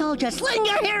so. Let's all just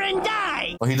linger here and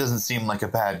die. Well, he doesn't seem like a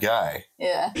bad guy.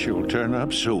 Yeah. She'll turn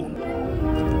up soon.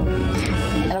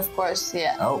 And of course,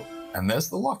 yeah. Oh, and there's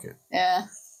the locket. Yeah.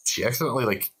 She accidentally,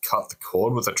 like, cut the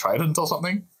cord with a trident or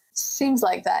something? Seems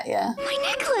like that, yeah. My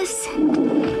necklace.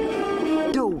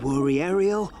 Don't worry,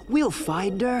 Ariel. We'll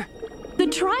find her. The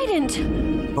trident!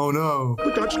 Oh, no.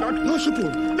 But that's not possible.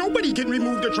 Nobody can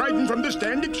remove the trident from the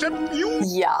stand except you.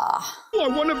 Yeah. Or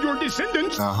one of your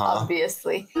descendants.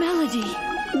 Obviously. Melody.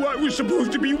 Who I was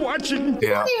supposed to be watching. You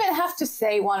don't even have to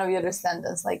say one of your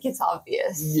descendants. Like, it's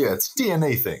obvious. Yeah, it's a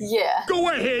DNA thing. Yeah. Go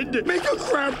ahead. Make a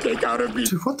crab cake out of me.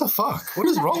 Dude, what the fuck? What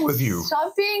is wrong with you?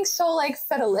 Stop being so, like,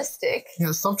 fatalistic.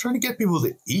 Yeah, stop trying to get people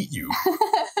to eat you.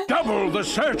 Double the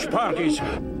search parties.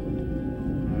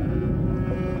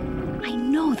 I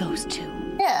know those two.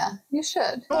 Yeah, you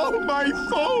should. Oh, my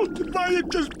fault. If I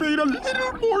had just paid a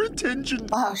little more attention.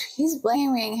 Wow, he's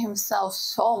blaming himself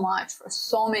so much for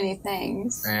so many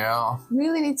things. Yeah.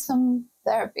 Really needs some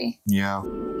therapy. Yeah.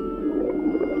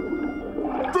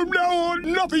 From now on,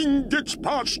 nothing gets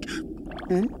past.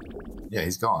 Yeah,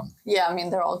 he's gone. Yeah, I mean,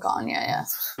 they're all gone. Yeah.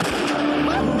 We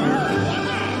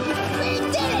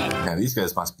did it. Yeah, these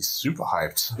guys must be super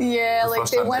hyped. Yeah, The like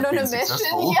first they time went they've on a been mission.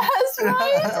 successful. Yes,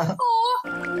 right? Aw.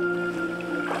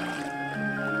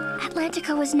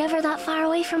 Atlantica was never that far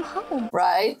away from home.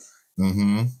 Right?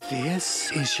 Mm-hmm.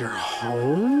 This is your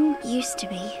home? Used to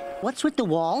be. What's with the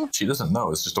wall? She doesn't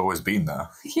know. It's just always been there.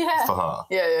 Yeah. For her.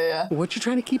 Yeah. What you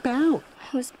trying to keep out?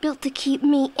 It was built to keep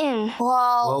me in.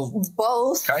 Well,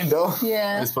 both. Kind of.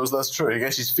 Yeah. I suppose that's true. I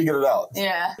guess she's figured it out.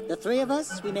 Yeah. The three of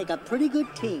us, we make a pretty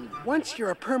good team. Once you're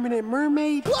a permanent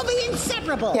mermaid, We'll be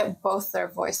inseparable. Yeah, both their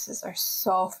voices are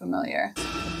so familiar.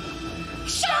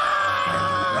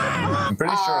 I'm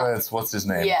pretty sure it's what's his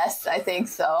name? Yes, I think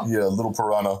so. Yeah, Little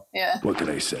Piranha. Yeah. What can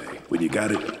I say? When you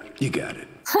got it, you got it.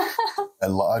 A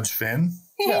large fin?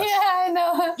 Yeah, I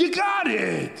know. You got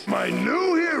it! My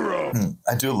new hero!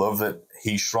 I do love that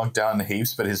he shrunk down in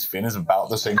heaps, but his fin is about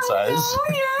the same size. Oh,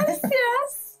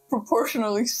 yes.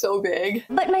 Proportionally so big.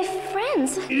 But my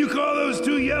friends. You call those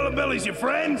two yellow bellies your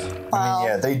friends? I mean,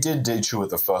 yeah, they did ditch you at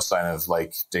the first sign of,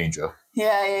 like, danger.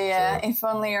 Yeah. If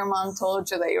only your mom told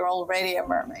you that you're already a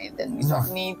mermaid, then you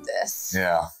don't need this.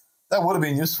 Yeah. That would have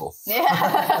been useful.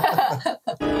 Yeah.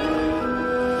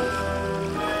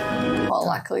 Well,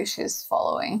 luckily she's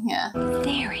following, yeah.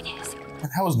 There it is. And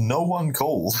how is no one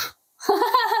cold?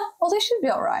 Well, they should be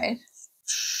all right.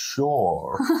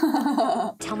 Sure.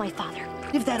 Tell my father.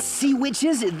 If that sea witch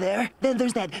is in there, then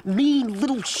there's that mean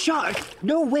little shark.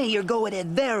 No way you're going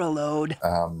in there alone.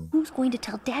 Who's going to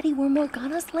tell Daddy where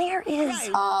Morgana's lair is?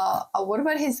 What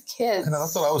about his kids? No,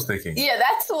 that's what I was thinking. Yeah,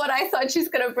 that's what I thought she's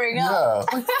gonna bring up.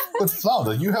 Yeah. But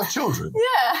Flounder, you have children.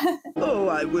 Yeah. Oh,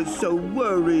 I was so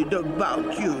worried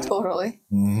about you. Totally.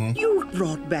 Mm-hmm. You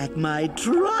brought back my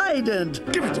trident.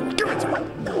 Give it to him, give it to him!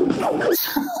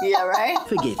 Yeah, right?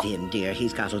 Forgive him, dear.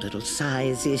 He's got a little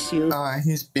size issue.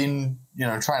 He's been,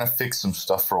 trying to fix some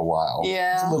stuff for a while.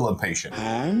 Yeah. He's a little impatient.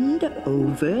 And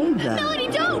over the... Melody,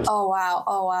 don't! Oh,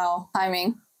 wow.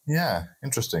 Timing. Yeah,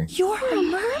 interesting. You're a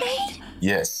mermaid?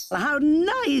 Yes. How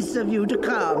nice of you to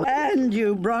come. And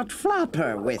you brought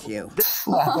Flopper with you.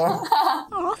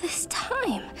 All this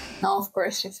time. Now, of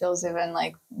course, she feels even,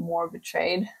 more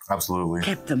betrayed. Absolutely.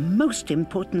 Kept the most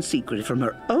important secret from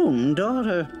her own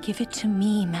daughter. Give it to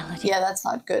me, Melody. Yeah, that's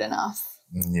not good enough.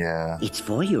 Yeah. It's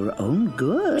for your own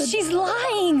good. She's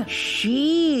lying.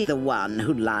 She, the one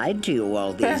who lied to you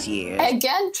all these years.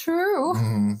 Again, true.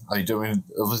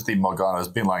 Obviously, Morgana's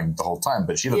been lying the whole time,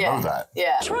 but she doesn't know that.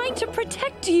 Yeah. Trying to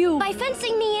protect you. By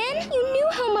fencing me in, you knew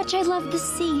how much I loved the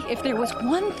sea. If there was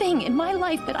one thing in my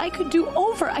life that I could do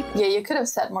over, Yeah, you could have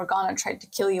said Morgana tried to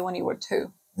kill you when you were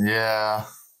 2. Yeah.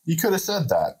 You could have said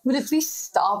that. But at least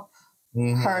stop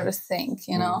her to think,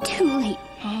 Too late.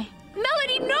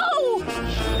 Melody, no!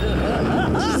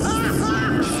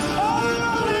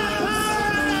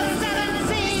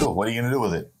 So, what are you going to do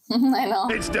with it? I know.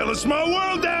 It's still a small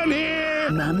world down here!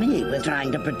 Mummy was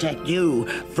trying to protect you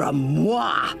from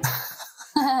moi.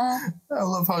 I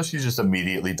love how she's just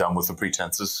immediately done with the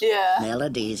pretenses. Yeah.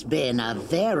 Melody's been a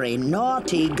very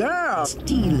naughty girl,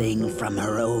 stealing from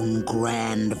her own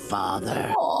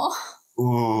grandfather. Oh.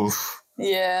 Oof.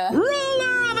 Yeah.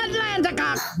 Ruler of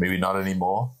Atlantica! Maybe not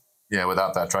anymore. Yeah,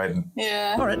 without that trident.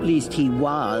 Yeah. Or at least he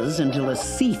was until a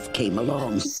thief came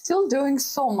along. She's still doing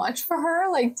so much for her,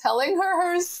 telling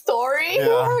her story, who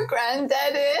Yeah. her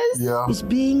granddad is. Yeah. Is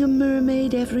being a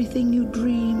mermaid everything you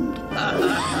dreamed?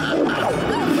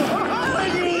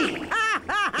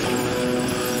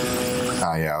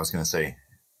 Yeah, I was going to say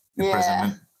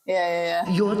imprisonment. Yeah.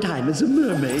 Your time as a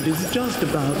mermaid is just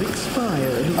about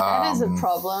expired. That is a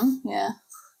problem, yeah.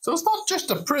 So it's not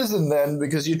just a prison then,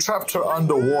 because you trapped her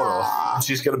underwater and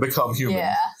she's going to become human.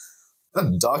 Yeah.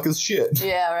 That's dark as shit.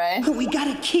 Yeah, right? We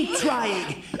gotta keep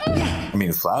trying. I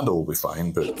mean, Flounder will be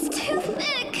fine, but It's too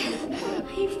thick.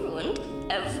 I've ruined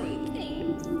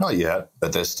everything. not yet.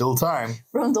 But there's still time.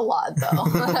 Ruined a lot, though.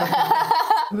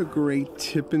 what a great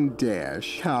tip and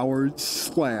dash.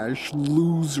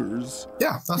 Cowards/losers.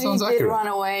 Yeah, that He sounds did accurate. run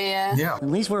away, yeah. Yeah. At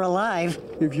least we're alive.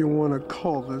 If you want to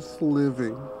call this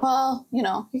living. Well, you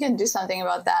can do something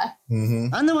about that.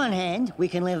 On the one hand, we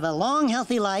can live a long,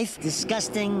 healthy life.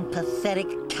 Disgusting, pathetic,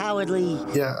 cowardly.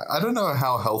 Yeah, I don't know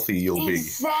how healthy you'll be.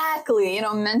 Exactly,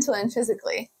 mental and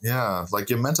physically. Yeah,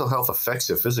 your mental health affects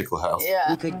your physical health. Yeah.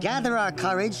 We could gather our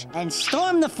courage and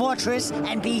storm the fortress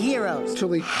and be heroes. Till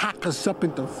they hack us up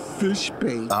into fish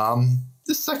bait.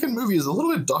 This second movie is a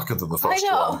little bit darker than the first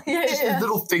one. Yeah, Just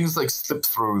little things slip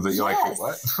through that you're Yes.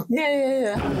 what?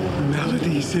 Yeah.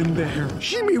 Melody's in there.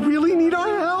 She may really need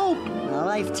our help. A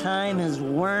lifetime as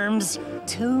worms,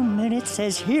 2 minutes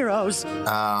as heroes.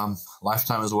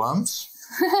 Lifetime as worms?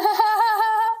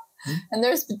 And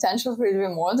there's potential for it to be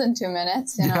more than 2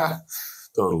 minutes, Yeah,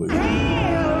 totally.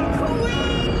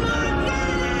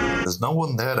 There's no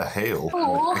one there to hail,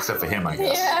 Aw. except for him, I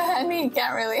guess. Yeah, he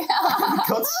can't really help. He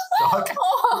got stuck.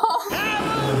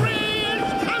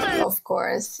 Of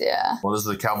course, yeah. What is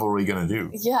the cavalry gonna do?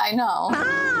 Yeah, I know.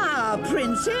 Ah,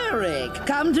 Prince Eric,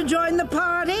 come to join the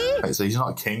party? Wait, so he's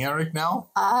not King Eric now?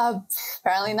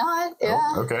 Apparently not, yeah.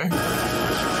 Oh, okay.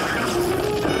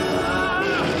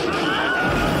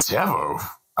 Devo?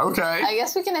 Okay. I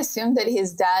guess we can assume that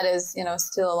his dad is, you know,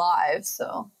 still alive,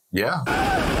 so. Yeah.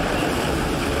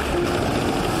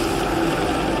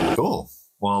 Cool.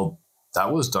 Well,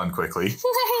 that was done quickly.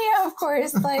 Yeah, of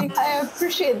course. Like, I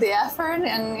appreciate the effort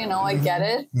and, you know, I get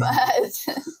it, but...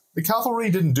 The cavalry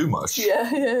didn't do much.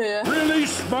 Yeah.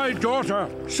 Release my daughter!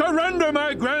 Surrender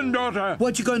my granddaughter!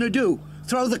 What you gonna do?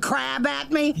 Throw the crab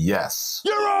at me? Yes.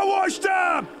 You're all washed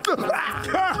up!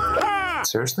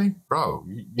 Seriously? Bro,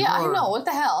 yeah, I know. What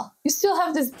the hell? You still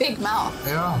have this big mouth.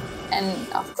 Yeah.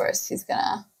 And, of course, he's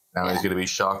gonna... Now he's going to be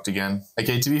shocked again.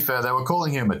 Okay, to be fair, they were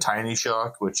calling him a tiny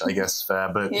shark, which I guess fair,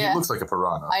 but he looks like a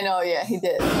piranha. I know, yeah, he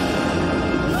did.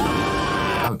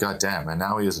 Oh, goddamn. And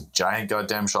now he is a giant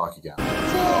goddamn shark again.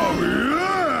 Oh,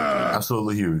 yeah!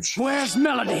 Absolutely huge. Where's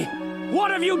Melody?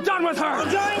 What have you done with her?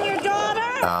 Join your daughter?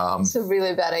 It's a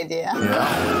really bad idea. Yeah.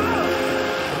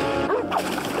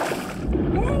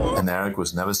 And Eric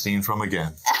was never seen from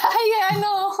again. Yeah, I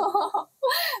know.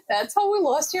 That's how we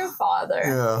lost your father.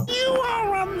 Yeah. You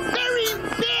are a very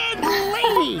bad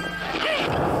lady.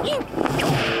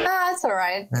 That's all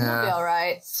right. Yeah. It'll be all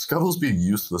right. Scuttle's been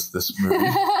useless this movie.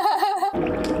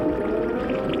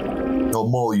 No,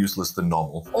 more useless than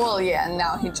normal. Well, yeah,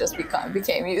 now he just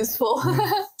became useful.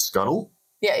 Scuttle?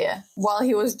 Yeah. While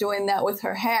he was doing that with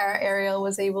her hair, Ariel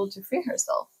was able to free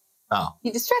herself. Oh.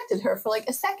 He distracted her for like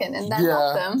a second and that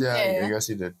helped them. Yeah, I guess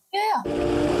he did. Yeah.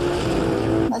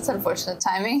 That's unfortunate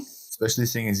timing. Especially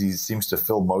seeing as he seems to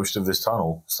fill most of this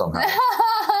tunnel somehow.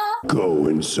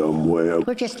 Going somewhere.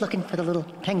 We're just looking for the little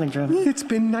penguin room. It's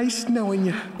been nice knowing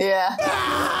you. Yeah.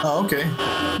 Oh, okay.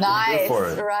 Nice, for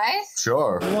it. right?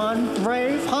 Sure. One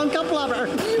brave hunk of blubber.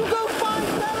 You go find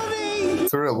Melody.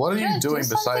 For real, what are you doing do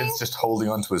besides just holding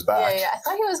onto his back? Yeah. I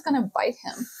thought he was going to bite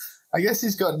him. I guess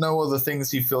he's got no other things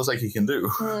he feels like he can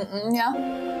do. Yeah.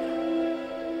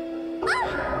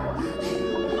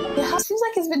 Yeah, it seems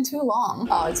like it's been too long.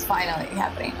 Oh, it's finally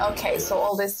happening. Okay, so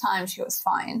all this time she was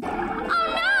fine. Oh no!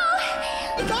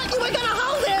 I thought you were gonna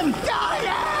hold him! Darn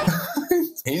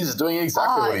it! He's doing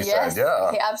exactly what he yes, said,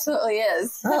 yeah. He absolutely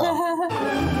is.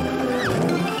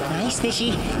 Nice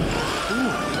fishy.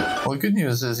 Well, the good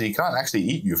news is he can't actually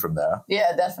eat you from there.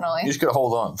 Yeah, definitely. You just gotta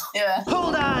hold on. Yeah.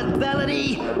 Hold on,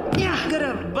 Melody. Yeah,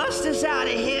 gonna bust us out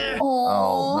of here.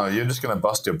 Oh, no, you're just gonna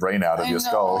bust your brain out of your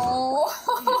skull.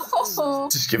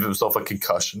 Just give himself a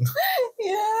concussion.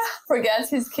 Yeah.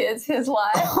 Forgets his kids, his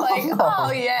life. Like,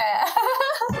 oh, yeah.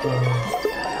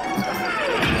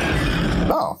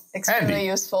 Oh, extremely handy.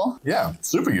 useful. Yeah,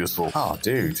 super useful. Oh,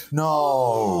 dude.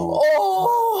 No.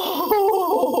 Oh.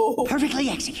 Perfectly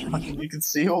executed. You can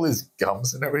see all his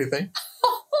gums and everything.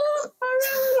 I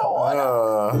really don't want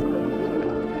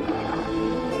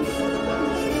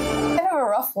to. Kind of a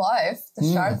rough life. The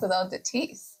shark without the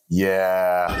teeth.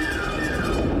 Yeah.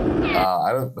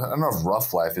 I don't know if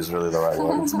rough life is really the right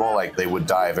word. It's more like they would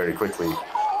die very quickly.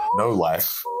 No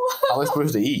life. How are they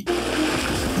supposed to eat?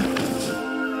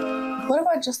 What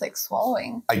about just like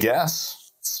swallowing? I guess.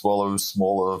 Swallow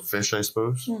smaller fish, I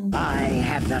suppose. I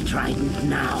have the trident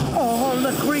now. All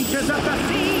the creatures of the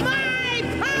sea, my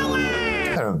power!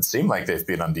 They don't seem like they've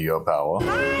been under your power.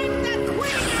 I'm the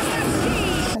queen of the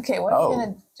sea! Okay, what are you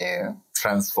gonna do?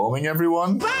 Transforming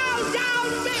everyone? Bow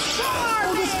down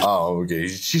before me! Oh, okay.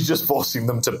 She's just forcing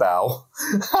them to bow.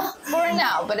 For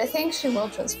now, but I think she will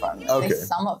transform them. At least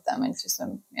some of them into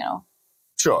some, you know.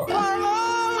 Sure. For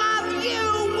all of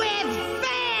you with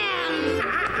fans!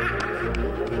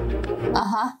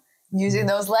 Using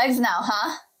those legs now,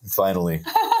 huh? Finally.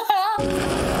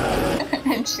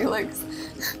 And she like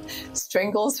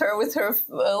strangles her with her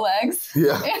legs.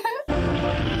 Yeah.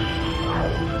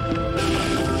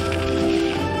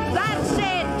 That's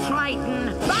it,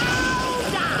 Triton. Bow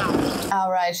down!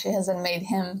 All right, she hasn't made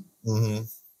him. Mm-hmm.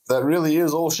 That really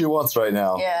is all she wants right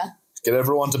now. Yeah. Get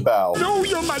everyone to bow. No,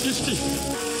 Your Majesty.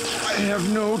 I have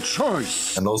no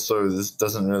choice. And also, this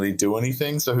doesn't really do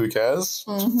anything, so who cares?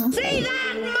 See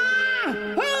that, Ma?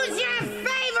 Who's your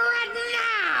favorite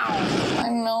now? I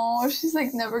know. She's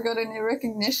like never got any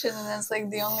recognition, and that's like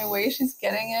the only way she's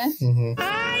getting it.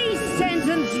 I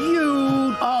sentence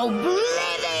you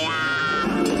oblivion!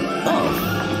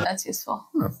 Oh. That's useful.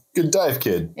 Good dive,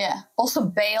 kid. Yeah. Also,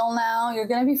 bail now. You're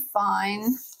gonna be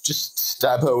fine. Just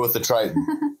stab her with a trident.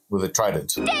 With a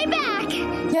trident. Stay back!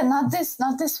 Yeah, not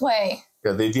this way.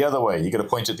 Yeah, the other way. You gotta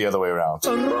point it the other way around.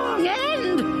 The wrong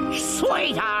end,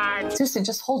 sweetheart! Seriously,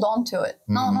 just hold on to it.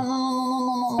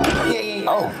 No. Oh, yeah.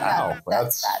 Oh, wow.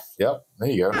 That's that. Yep, there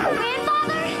you go.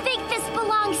 Grandfather, I think this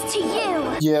belongs to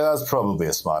you. Yeah, that's probably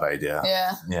a smart idea.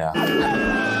 Yeah.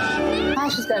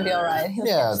 Ash is gonna be alright.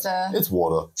 It's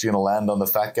water. She's gonna land on the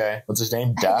fat guy. What's his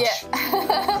name? Dash?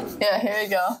 Yeah, here you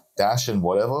go. Dash and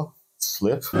whatever?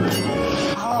 Slip?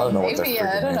 I don't know what their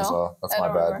freaking names are. That's my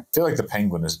bad. I feel like the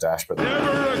penguin is Dash, but...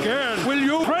 Never again will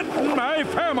you threaten my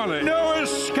family. No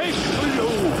escape for you.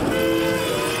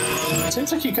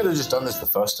 Seems like you could have just done this the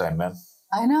first time, man.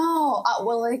 I know.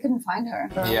 Well, they couldn't find her.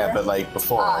 Remember? Yeah, but like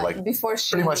before, before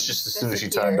she pretty much just as soon as she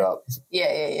turned up.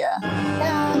 Yeah.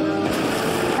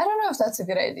 I don't know if that's a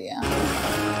good idea.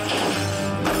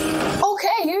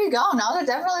 Okay, here you go. Now they're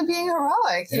definitely being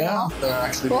heroic. You know? They're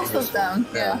actually both of them.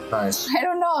 Yeah, nice. I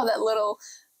don't know. That little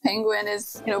penguin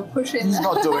is, pushing. He's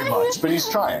not doing much, but he's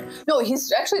trying. No,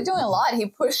 he's actually doing a lot. He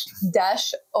pushed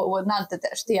Dash. Oh, well, not the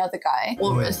Dash, the other guy,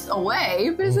 Ulrich,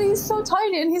 away because he's so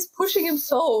tiny and he's pushing him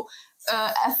so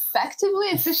effectively,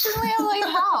 efficiently. I'm like,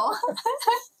 how?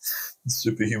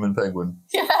 Superhuman penguin.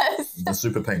 Yes. The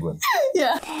super penguin.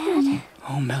 Yeah. Dad.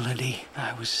 Oh, Melody,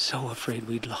 I was so afraid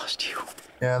we'd lost you.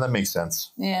 Yeah, that makes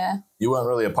sense. Yeah. You weren't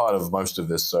really a part of most of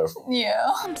this, so... Yeah.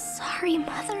 I'm sorry,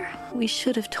 Mother. We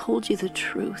should have told you the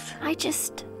truth. I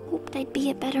just hoped I'd be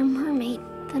a better mermaid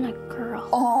than a girl.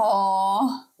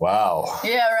 Aww. Wow.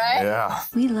 Yeah, right? Yeah.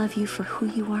 We love you for who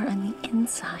you are on the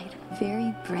inside.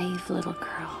 Very brave little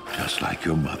girl. Just like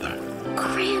your mother.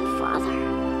 Grandfather.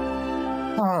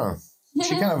 Oh.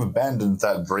 She kind of abandoned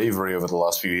that bravery over the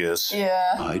last few years.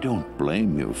 Yeah. I don't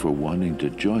blame you for wanting to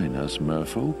join us,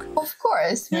 merfolk. Of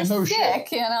course. We're sick,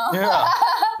 you know? Yeah.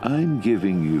 I'm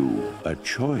giving you a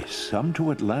choice. Come to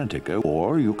Atlantica,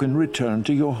 or you can return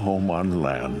to your home on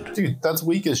land. Dude, that's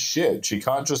weak as shit. She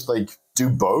can't just, do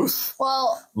both?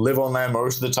 Well... Live on land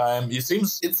most of the time. It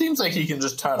seems like he can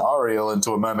just turn Ariel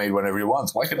into a mermaid whenever he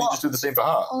wants. Why can't he just do the same for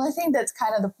her? Well, I think that's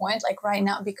kind of the point. Like, right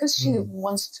now, because she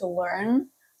wants to learn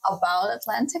about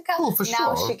Atlantica,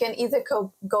 now she can either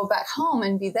go back home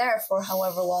and be there for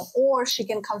however long, or she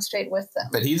can come straight with them.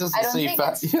 But he doesn't say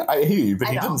for... Yeah, I hear you, but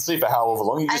he didn't say for however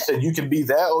long. He just said you can be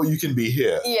there or you can be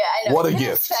here. Yeah, I know. What a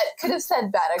gift. Could have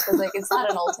said better, because it's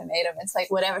not an ultimatum. It's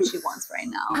whatever she wants right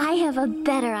now. I have a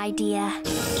better idea.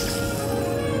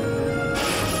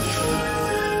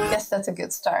 Guess that's a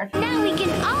good start. Now we can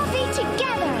all be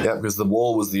together. Yeah, because the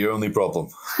wall was the only problem.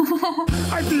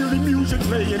 I feel the music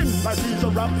playing. I feel the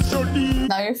rhapsody.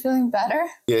 Now you're feeling better?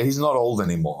 Yeah, he's not old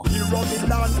anymore. We're running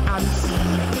land and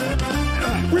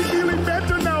sea. We're feeling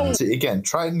better now. See, again,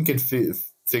 Triton could fix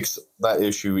that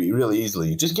issue really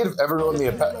easily. Just give everyone the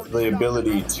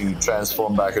ability to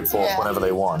transform back and forth whenever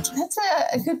they want. That's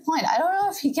a good point. I don't know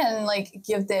if he can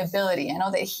give the ability. I know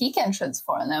that he can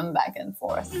transform them back and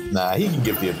forth. Nah, he can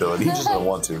give the ability. He just doesn't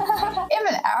want to.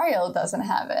 Even Ariel doesn't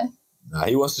have it. Nah,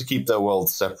 he wants to keep their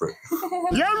worlds separate.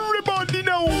 Everybody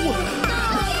know.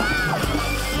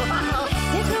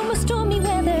 There's no more stormy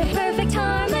weather, perfect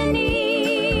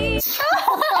harmony.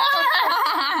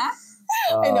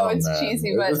 I know it's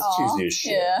cheesy, but it's cheesy as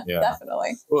shit. Yeah,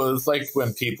 definitely. Well, it's like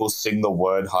when people sing the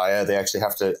word higher, they actually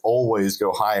have to always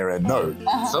go higher in note.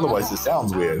 Otherwise, it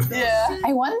sounds weird. Yeah.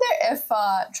 I wonder if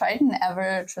Triton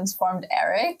ever transformed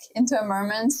Eric into a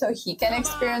merman so he can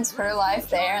experience her life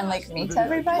there and meet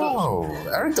everybody. No,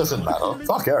 Eric doesn't matter.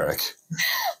 Fuck Eric.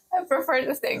 I prefer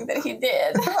to think that he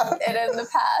did it in the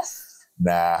past.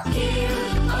 Nah.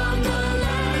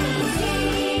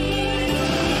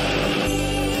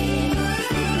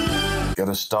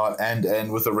 Gotta start and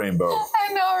end with a rainbow.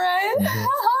 I know, right?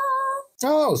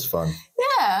 Oh, that was fun.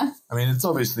 Yeah. I mean, it's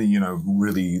obviously,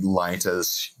 really light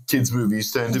as kids'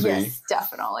 movies tend to be. Yes,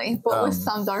 definitely. But with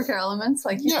some darker elements,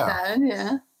 like you said,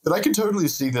 yeah. But I can totally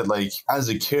see that, as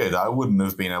a kid, I wouldn't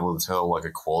have been able to tell,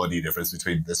 a quality difference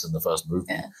between this and the first movie.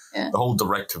 Yeah. The whole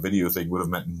direct-to-video thing would have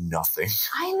meant nothing.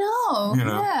 I know.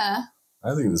 Yeah.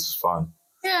 I think this is fun.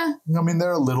 Yeah. I mean, there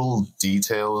are little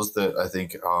details that I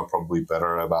think are probably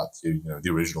better about the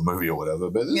original movie or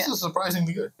whatever, but this is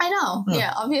surprisingly good. I know.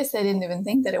 Yeah. Obviously, I didn't even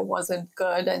think that it wasn't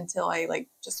good until I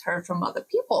just heard from other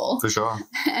people. For sure.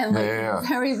 And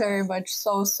very, very much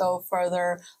so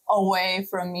further away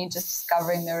from me just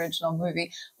discovering the original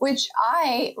movie, which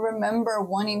I remember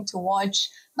wanting to watch,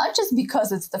 not just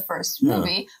because it's the first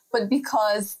movie, but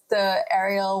because the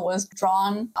Ariel was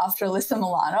drawn after Alyssa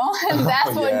Milano, and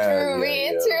that's what drew me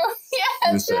into her.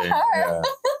 Yeah.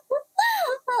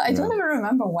 I don't even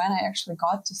remember when I actually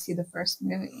got to see the first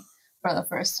movie for the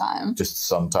first time. Just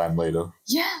sometime later.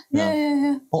 Yeah.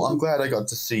 Well, I'm glad I got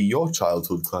to see your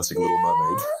childhood classic Little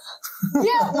Mermaid.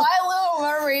 Yeah, my Little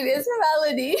Mermaid is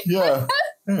Melody. Yeah,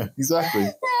 exactly.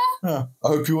 Yeah. Yeah. I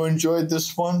hope you enjoyed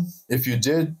this one. If you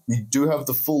did, we do have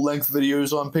the full-length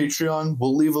videos on Patreon.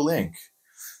 We'll leave a link.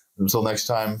 Until next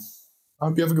time, I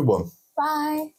hope you have a good one. Bye.